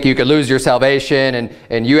people think you could lose your salvation,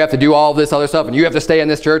 and you have to do all this other stuff, and you have to stay in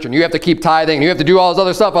this church, and you have to keep tithing, and you have to do all this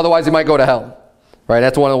other stuff, otherwise you might go to hell. Right?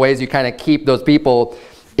 That's one of the ways you kind of keep those people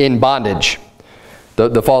in bondage.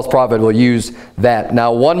 The false prophet will use that.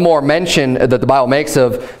 Now, one more mention that the Bible makes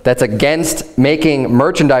of that's against making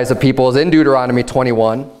merchandise of people is in Deuteronomy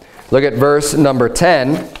 21. Look at verse number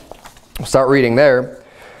 10. We'll start reading there.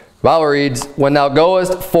 The Bible reads, when thou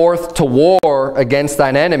goest forth to war against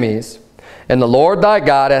thine enemies, and the Lord thy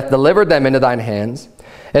God hath delivered them into thine hands,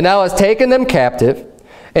 and thou hast taken them captive,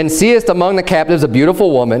 and seest among the captives a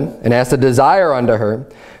beautiful woman, and hast a desire unto her,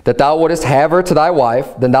 that thou wouldest have her to thy wife,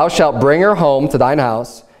 then thou shalt bring her home to thine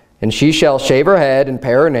house, and she shall shave her head and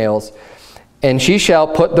pare her nails, and she shall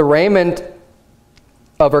put the raiment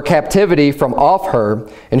of her captivity from off her,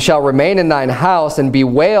 and shall remain in thine house, and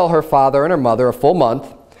bewail her father and her mother a full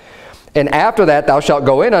month. And after that thou shalt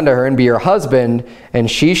go in unto her and be her husband,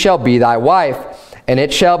 and she shall be thy wife. And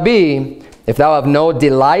it shall be, if thou have no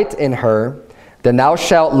delight in her, then thou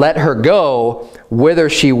shalt let her go whither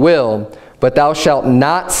she will, but thou shalt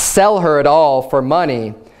not sell her at all for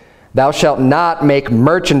money. Thou shalt not make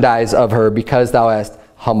merchandise of her, because thou hast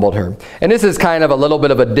humbled her. And this is kind of a little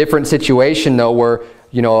bit of a different situation, though, where,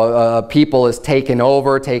 you know, a people is taken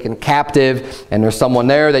over, taken captive, and there's someone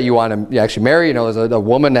there that you want to actually marry. You know, there's a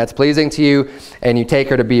woman that's pleasing to you, and you take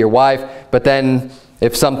her to be your wife. But then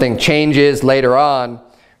if something changes later on,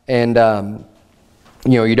 and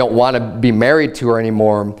you know, you don't want to be married to her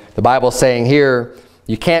anymore, the Bible's saying here,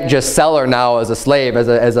 you can't just sell her now as a slave, as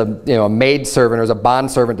a you know, a maid servant or as a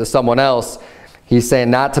bond servant to someone else. He's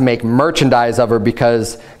saying not to make merchandise of her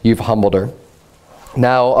because you've humbled her.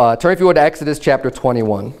 Now, turn if you would to Exodus chapter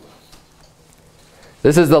 21.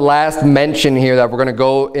 This is the last mention here that we're going to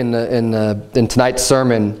go in tonight's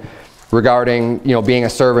sermon regarding, you know, being a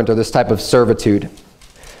servant or this type of servitude.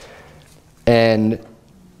 And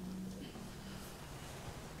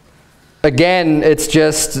again, it's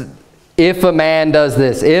just if a man does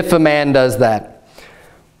this, if a man does that.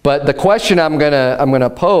 But the question I'm gonna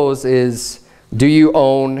pose is, do you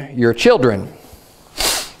own your children?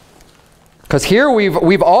 Because here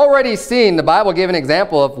we've already seen the Bible give an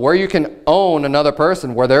example of where you can own another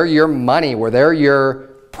person, where they're your money, where they're your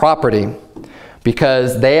property,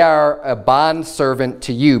 because they are a bond servant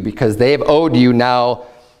to you, because they've owed you. Now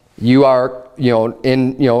you are, you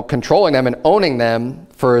know, controlling them and owning them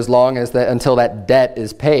for as long as until that debt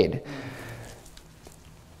is paid.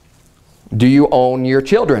 Do you own your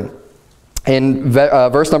children? In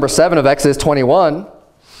verse number 7 of Exodus 21,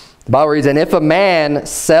 the Bible reads, "And if a man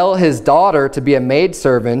sell his daughter to be a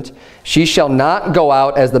maidservant, she shall not go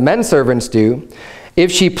out as the men servants do.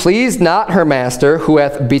 If she please not her master, who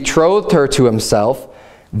hath betrothed her to himself,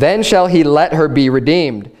 then shall he let her be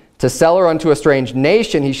redeemed. To sell her unto a strange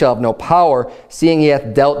nation he shall have no power, seeing he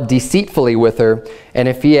hath dealt deceitfully with her. And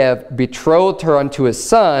if he have betrothed her unto his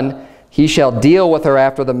son, he shall deal with her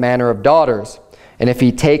after the manner of daughters. And if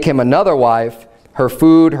he take him another wife, her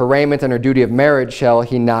food, her raiment, and her duty of marriage shall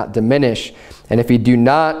he not diminish. And if he do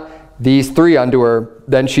not these three unto her,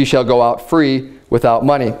 then she shall go out free without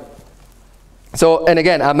money." So, and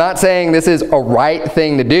again, I'm not saying this is a right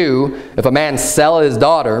thing to do if a man sell his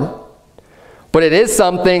daughter, but it is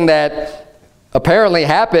something that apparently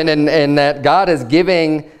happened, and that God is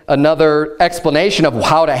giving another explanation of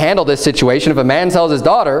how to handle this situation. If a man sells his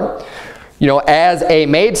daughter, you know, as a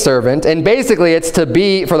maidservant, and basically it's to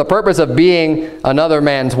be for the purpose of being another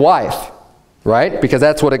man's wife, right? Because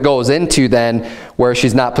that's what it goes into then, where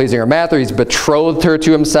she's not pleasing her master. He's betrothed her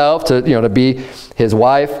to himself to, you know, to be his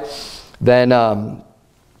wife. Then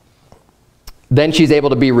she's able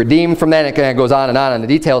to be redeemed from that. And it kind of goes on in the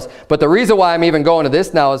details. But the reason why I'm even going to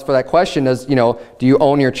this now is for that question is, you know, do you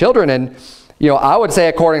own your children? And, you know, I would say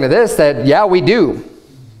according to this that, yeah, we do.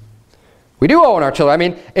 We do own our children. I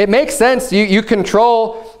mean, it makes sense. You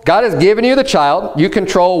control, God has given you the child. You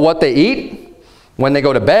control what they eat, when they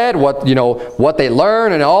go to bed, what, you know, what they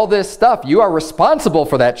learn, and all this stuff. You are responsible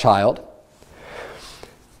for that child.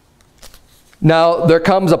 Now, there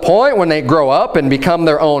comes a point when they grow up and become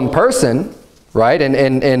their own person, right?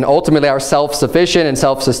 And ultimately are self-sufficient and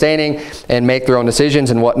self-sustaining and make their own decisions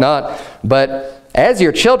and whatnot. But as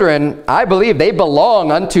your children, I believe they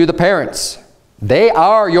belong unto the parents. They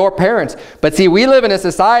are your parents. But see, we live in a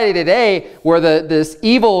society today where this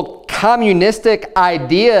evil communistic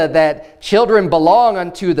idea that children belong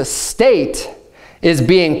unto the state is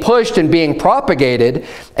being pushed and being propagated.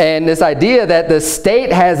 And this idea that the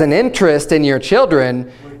state has an interest in your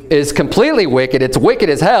children is completely wicked. It's wicked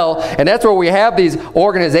as hell. And that's where we have these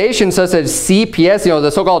organizations such as CPS, you know,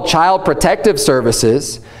 the so-called Child Protective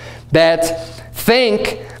Services, that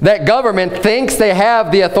think that government thinks they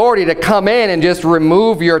have the authority to come in and just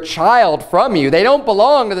remove your child from you. They don't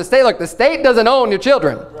belong to the state. Look, the state doesn't own your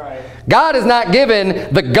children. Right. God has not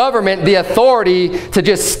given the government the authority to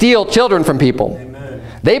just steal children from people. Amen.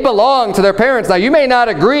 They belong to their parents. Now, you may not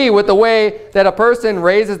agree with the way that a person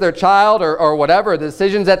raises their child or whatever, the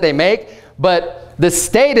decisions that they make, but the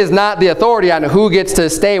state is not the authority on who gets to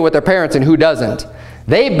stay with their parents and who doesn't.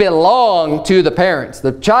 They belong to the parents.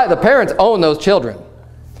 The parents own those children.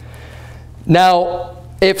 Now,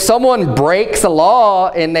 if someone breaks a law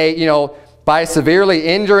and they, you know, by severely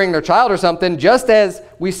injuring their child or something, just as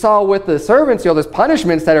we saw with the servants, you know, there's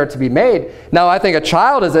punishments that are to be made. Now, I think a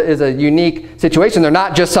child is a unique situation. They're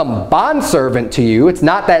not just some bondservant to you. It's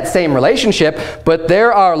not that same relationship, but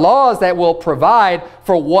there are laws that will provide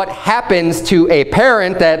for what happens to a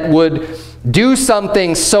parent that would do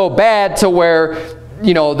something so bad to where,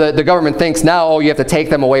 you know, the government thinks now, oh, you have to take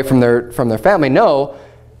them away from their family. No,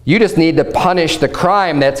 you just need to punish the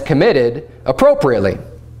crime that's committed appropriately.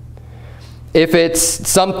 If it's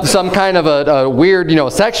some kind of a weird,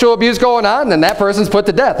 sexual abuse going on, then that person's put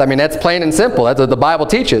to death. I mean, that's plain and simple. That's what the Bible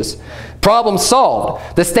teaches. Problem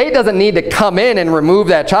solved. The state doesn't need to come in and remove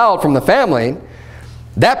that child from the family.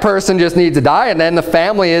 That person just needs to die, and then the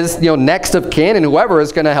family is, next of kin, and whoever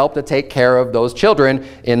is going to help to take care of those children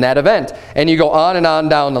in that event. And you go on and on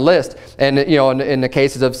down the list. And, in the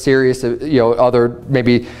cases of serious, other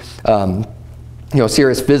maybe,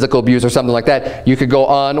 serious physical abuse or something like that, you could go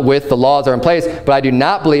on with the laws that are in place. But I do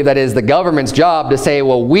not believe that it is the government's job to say,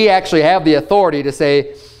 well, we actually have the authority to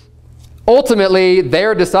say, ultimately,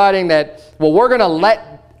 they're deciding that, well, we're going to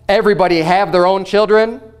let everybody have their own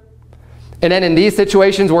children, and then in these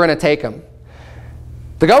situations, we're going to take them.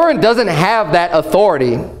 The government doesn't have that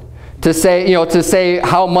authority to say,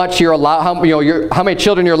 how much you're allowed, how many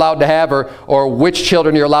children you're allowed to have, or which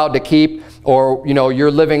children you're allowed to keep, or you're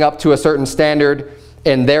living up to a certain standard,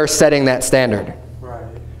 and they're setting that standard. Right.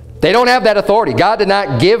 They don't have that authority. God did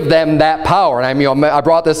not give them that power. And I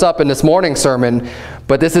brought this up in this morning's sermon,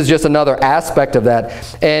 but this is just another aspect of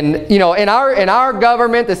that. And in our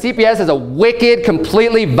government, the CPS is a wicked,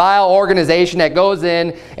 completely vile organization that goes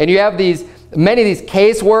in, and you have many of these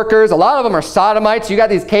caseworkers. A lot of them are sodomites. You got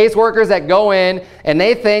these caseworkers that go in and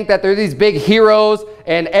they think that they're these big heroes,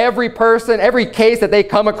 and every case that they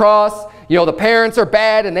come across, the parents are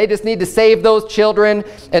bad and they just need to save those children.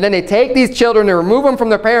 And then they take these children and remove them from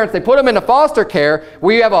their parents. They put them into foster care,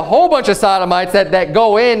 where you have a whole bunch of sodomites that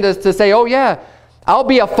go in to say, oh yeah, I'll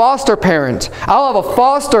be a foster parent. I'll have a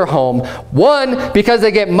foster home. One, because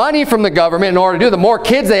they get money from the government in order to do. The more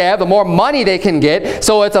kids they have, the more money they can get.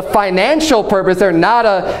 So it's a financial purpose. They're not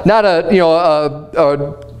a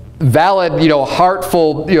valid,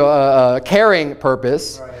 heartful, caring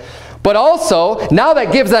purpose. Right. But also, now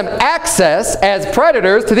that gives them access as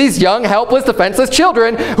predators to these young, helpless, defenseless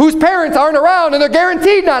children whose parents aren't around, and they're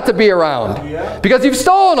guaranteed not to be around. Yeah. Because you've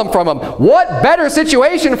stolen them from them. What better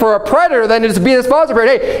situation for a predator than to be this foster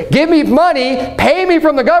parent? Hey, give me money, pay me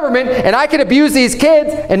from the government, and I can abuse these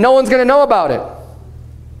kids, and no one's going to know about it.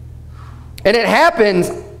 And it happens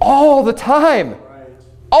all the time. Right.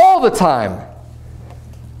 All the time.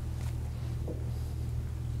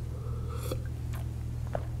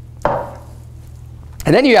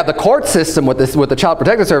 And then you have the court system with the Child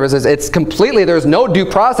Protective Services. It's completely, there's no due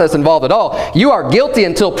process involved at all. You are guilty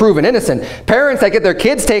until proven innocent. Parents that get their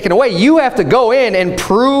kids taken away, you have to go in and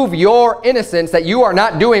prove your innocence, that you are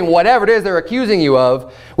not doing whatever it is they're accusing you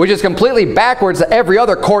of, which is completely backwards to every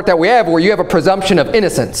other court that we have, where you have a presumption of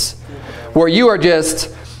innocence, where you are just,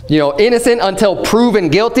 innocent until proven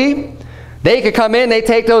guilty. They could come in, they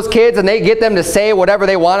take those kids, and they get them to say whatever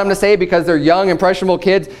they want them to say, because they're young, impressionable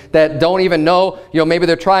kids that don't even know, maybe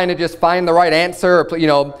they're trying to just find the right answer,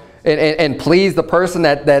 or, and please the person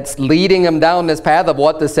that's leading them down this path of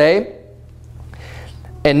what to say.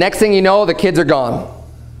 And next thing you know, the kids are gone.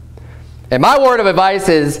 And my word of advice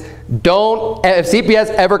is, if CPS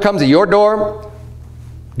ever comes to your door,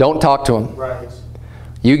 don't talk to them. Right.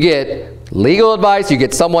 You get legal advice, you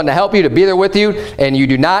get someone to help you, to be there with you, and you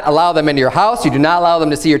do not allow them into your house, you do not allow them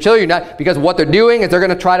to see your children, because what they're doing is they're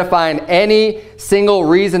going to try to find any single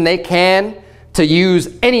reason they can to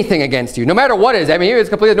use anything against you, no matter what it is. I mean, it's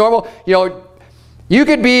completely normal. You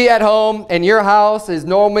could be at home and your house is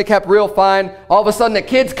normally kept real fine. All of a sudden the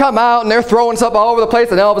kids come out and they're throwing stuff all over the place,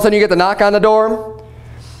 and then all of a sudden you get the knock on the door,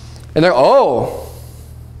 and they're, oh,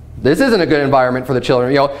 this isn't a good environment for the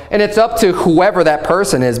children, and it's up to whoever that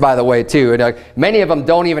person is, by the way, too. And many of them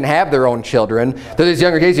don't even have their own children. They're these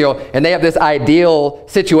younger kids, and they have this ideal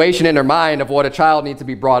situation in their mind of what a child needs to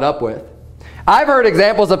be brought up with. I've heard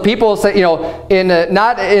examples of people say,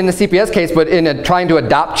 not in the CPS case, but in trying to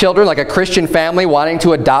adopt children, like a Christian family wanting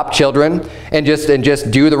to adopt children and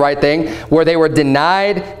just do the right thing, where they were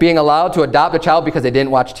denied being allowed to adopt a child because they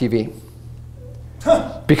didn't watch TV.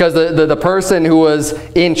 Because the person who was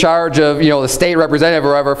in charge of, the state representative or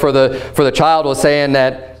whatever for the child was saying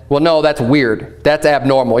that, well, no, that's weird. That's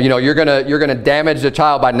abnormal. You're gonna damage the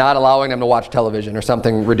child by not allowing them to watch television or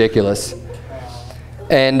something ridiculous.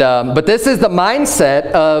 And but this is the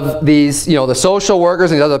mindset of these, the social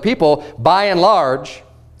workers and these other people, by and large.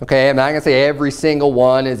 Okay, I'm not gonna say every single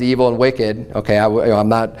one is evil and wicked. Okay, I'm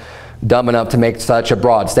not dumb enough to make such a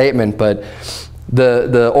broad statement, but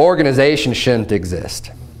the organization shouldn't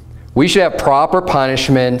exist. We should have proper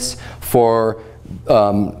punishments for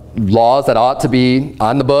laws that ought to be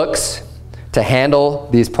on the books to handle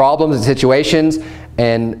these problems and situations.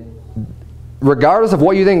 And regardless of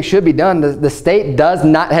what you think should be done, the state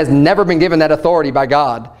has never been given that authority by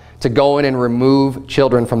God to go in and remove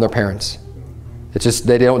children from their parents. It's just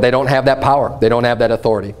they don't have that power. They don't have that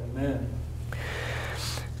authority. Amen.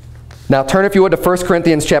 Now turn, if you would, to 1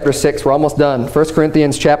 Corinthians chapter 6. We're almost done. 1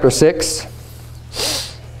 Corinthians chapter 6.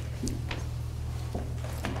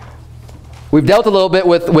 We've dealt a little bit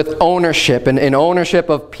with ownership and ownership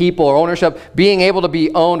of people, or ownership, being able to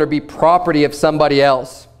be owned or be property of somebody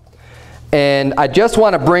else. And I just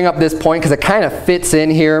want to bring up this point because it kind of fits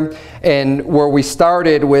in here and where we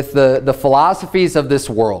started with the philosophies of this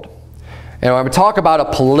world. And I'm going to talk about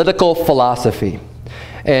a political philosophy.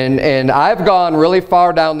 And I've gone really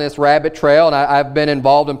far down this rabbit trail, and I've been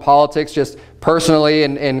involved in politics just personally,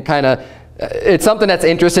 and kind of, it's something that's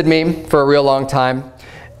interested me for a real long time.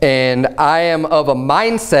 And I am of a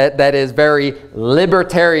mindset that is very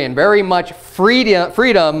libertarian, very much freedom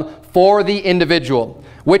for the individual,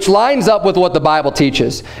 which lines up with what the Bible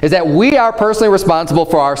teaches, is that we are personally responsible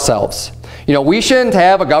for ourselves. You know, we shouldn't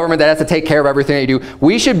have a government that has to take care of everything that you do.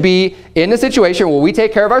 We should be in a situation where we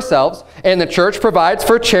take care of ourselves, and the church provides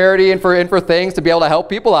for charity and for things to be able to help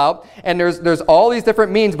people out. And there's all these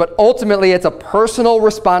different means, but ultimately it's a personal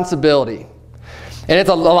responsibility. And it's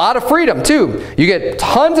a lot of freedom too. You get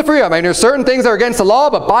tons of freedom. I mean, there's certain things that are against the law,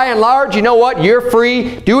 but by and large, you know what? You're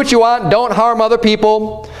free. Do what you want. Don't harm other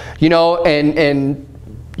people. You know, and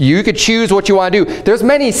you could choose what you want to do. There's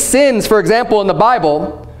many sins, for example, in the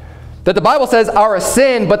Bible that the Bible says are a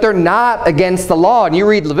sin, but they're not against the law. And you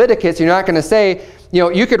read Leviticus, you're not going to say, you know,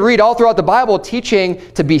 you could read all throughout the Bible teaching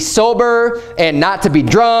to be sober and not to be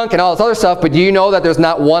drunk and all this other stuff, but do you know that there's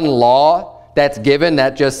not one law that's given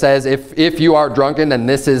that just says if you are drunken, then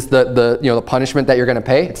this is the punishment that you're going to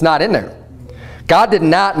pay? It's not in there. God did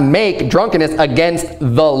not make drunkenness against the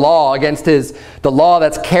law, against the law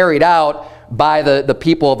that's carried out by the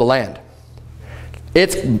people of the land.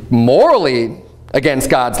 It's morally against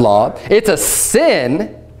God's law. It's a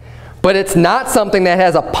sin, but it's not something that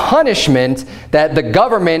has a punishment that the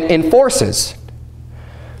government enforces.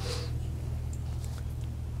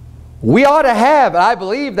 We ought to have, I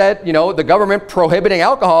believe that, you know, the government prohibiting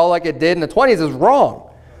alcohol like it did in the 20s is wrong,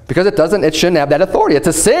 because it shouldn't have that authority. It's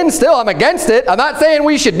a sin still. I'm against it. I'm not saying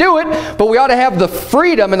we should do it, but we ought to have the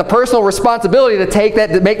freedom and the personal responsibility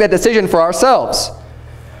to make that decision for ourselves.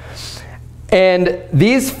 And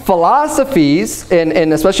these philosophies,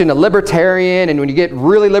 and especially in the libertarian, and when you get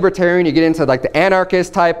really libertarian, you get into like the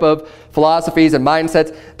anarchist type of philosophies and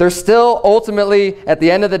mindsets, they're still ultimately, at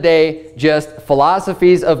the end of the day, just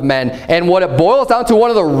philosophies of men. And what it boils down to, one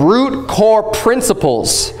of the root core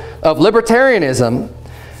principles of libertarianism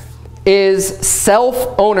is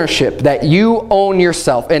self-ownership, that you own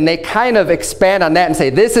yourself. And they kind of expand on that and say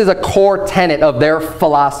this is a core tenet of their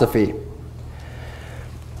philosophy.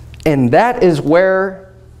 And that is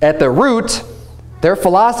where, at the root, their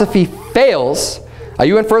philosophy fails. Are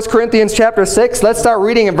you in 1 Corinthians chapter 6? Let's start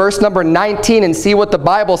reading in verse number 19 and see what the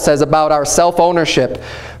Bible says about our self-ownership.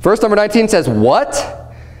 Verse number 19 says,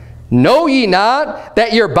 "What? Know ye not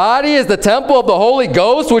that your body is the temple of the Holy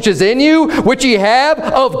Ghost which is in you, which ye have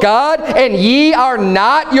of God, and ye are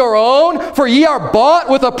not your own? For ye are bought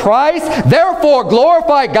with a price. Therefore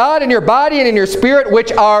glorify God in your body and in your spirit,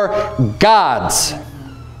 which are God's."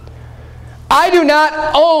 I do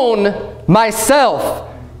not own myself.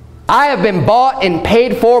 I have been bought and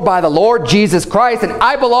paid for by the Lord Jesus Christ, and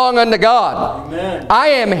I belong unto God. Amen. I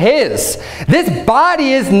am His. This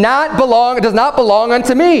body does not belong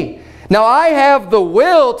unto me. Now I have the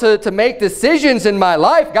will to make decisions in my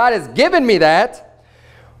life. God has given me that.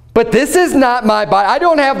 But this is not my body. I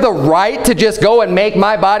don't have the right to just go and make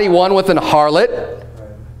my body one with an harlot.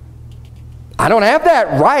 I don't have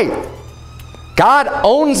that right. God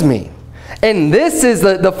owns me. And this is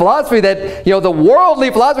the philosophy that, you know, the worldly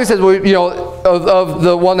philosophy says, well, you know, of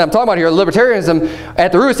the one that I'm talking about here, libertarianism,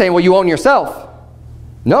 at the root saying, well, you own yourself.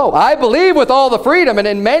 No, I believe with all the freedom and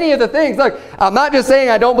in many of the things. Look, I'm not just saying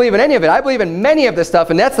I don't believe in any of it. I believe in many of this stuff,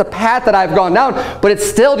 and that's the path that I've gone down. But it's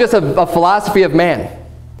still just a philosophy of man.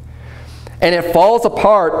 And it falls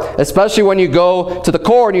apart, especially when you go to the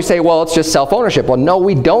core and you say, well, it's just self-ownership. Well, no,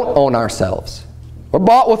 we don't own ourselves. We're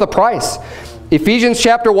bought with a price. Ephesians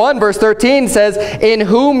chapter 1 verse 13 says, "In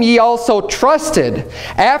whom ye also trusted,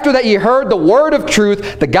 after that ye heard the word of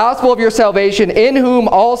truth, the gospel of your salvation, in whom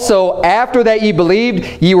also after that ye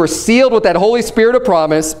believed, ye were sealed with that Holy Spirit of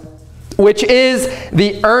promise, which is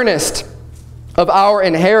the earnest of our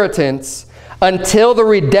inheritance, until the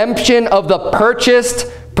redemption of the purchased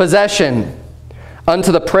possession,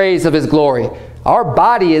 unto the praise of His glory." Our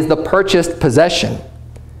body is the purchased possession,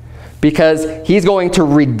 because He's going to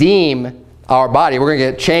redeem our body. We're going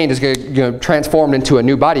to get changed. It's going to get transformed into a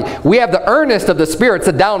new body. We have the earnest of the Spirit. It's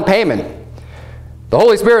a down payment. The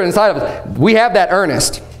Holy Spirit inside of us. We have that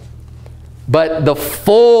earnest. But the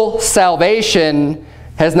full salvation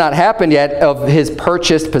has not happened yet of his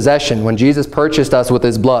purchased possession, when Jesus purchased us with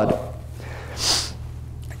his blood.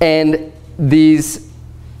 And these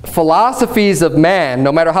philosophies of man,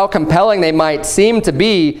 no matter how compelling they might seem to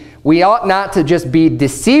be, we ought not to just be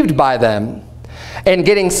deceived by them and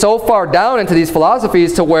getting so far down into these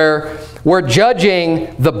philosophies to where we're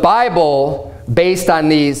judging the Bible based on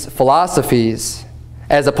these philosophies,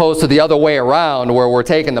 as opposed to the other way around, where we're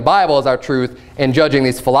taking the Bible as our truth and judging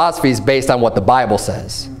these philosophies based on what the Bible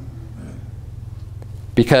says.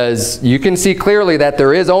 Because you can see clearly that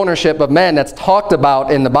there is ownership of men that's talked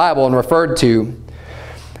about in the Bible and referred to,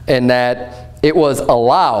 and that it was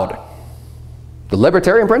allowed. The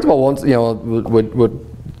libertarian principle would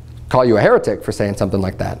call you a heretic for saying something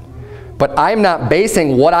like that. But I'm not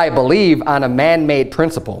basing what I believe on a man-made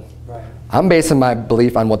principle. Right. I'm basing my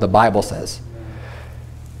belief on what the Bible says.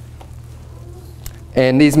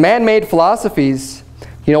 And these man-made philosophies,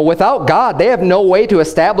 without God, they have no way to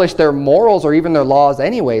establish their morals or even their laws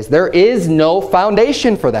anyways. There is no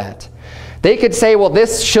foundation for that. They could say, well,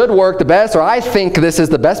 this should work the best, or I think this is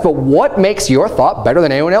the best, but what makes your thought better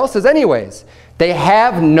than anyone else's anyways? They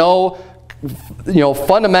have no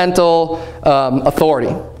fundamental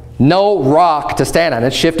authority. No rock to stand on.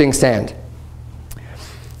 It's shifting sand.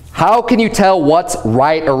 How can you tell what's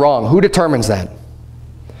right or wrong? Who determines that?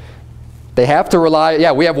 They have to rely,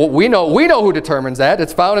 we know who determines that.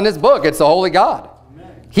 It's found in this book. It's the Holy God.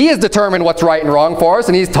 Amen. He has determined what's right and wrong for us,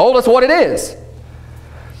 and he's told us what it is.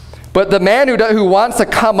 But the man who wants to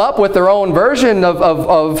come up with their own version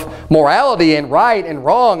of morality and right and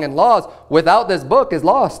wrong and laws without this book is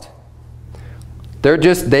lost.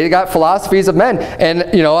 They got philosophies of men. And,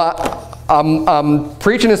 I'm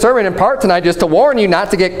preaching a sermon in part tonight just to warn you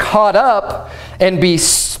not to get caught up and be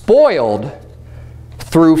spoiled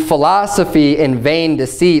through philosophy and vain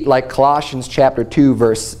deceit, like Colossians chapter 2,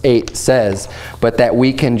 verse 8 says, but that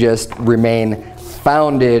we can just remain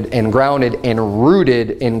founded and grounded and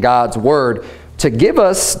rooted in God's Word to give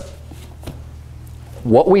us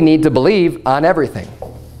what we need to believe on everything.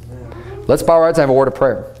 Let's bow our heads and have a word of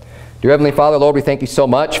prayer. Dear Heavenly Father, Lord, we thank you so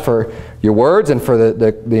much for your words and for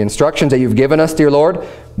the instructions that you've given us, dear Lord.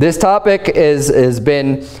 This topic has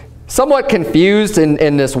been somewhat confused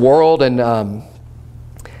in this world, and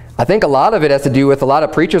I think a lot of it has to do with a lot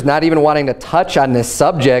of preachers not even wanting to touch on this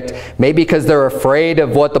subject, maybe because they're afraid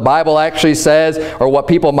of what the Bible actually says or what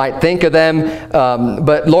people might think of them.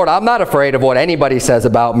 But Lord, I'm not afraid of what anybody says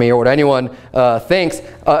about me or what anyone thinks,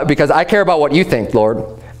 because I care about what you think,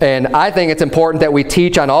 Lord. And I think it's important that we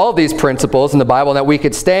teach on all of these principles in the Bible, and that we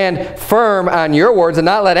could stand firm on your words and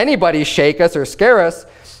not let anybody shake us or scare us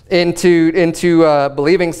into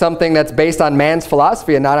believing something that's based on man's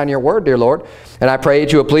philosophy and not on your word, dear Lord. And I pray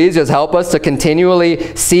that you would please just help us to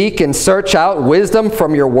continually seek and search out wisdom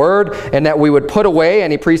from your word, and that we would put away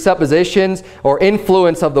any presuppositions or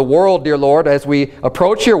influence of the world, dear Lord, as we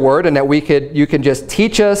approach your word, and that you can just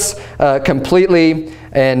teach us completely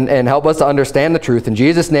and help us to understand the truth. In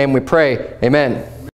Jesus' name we pray, amen.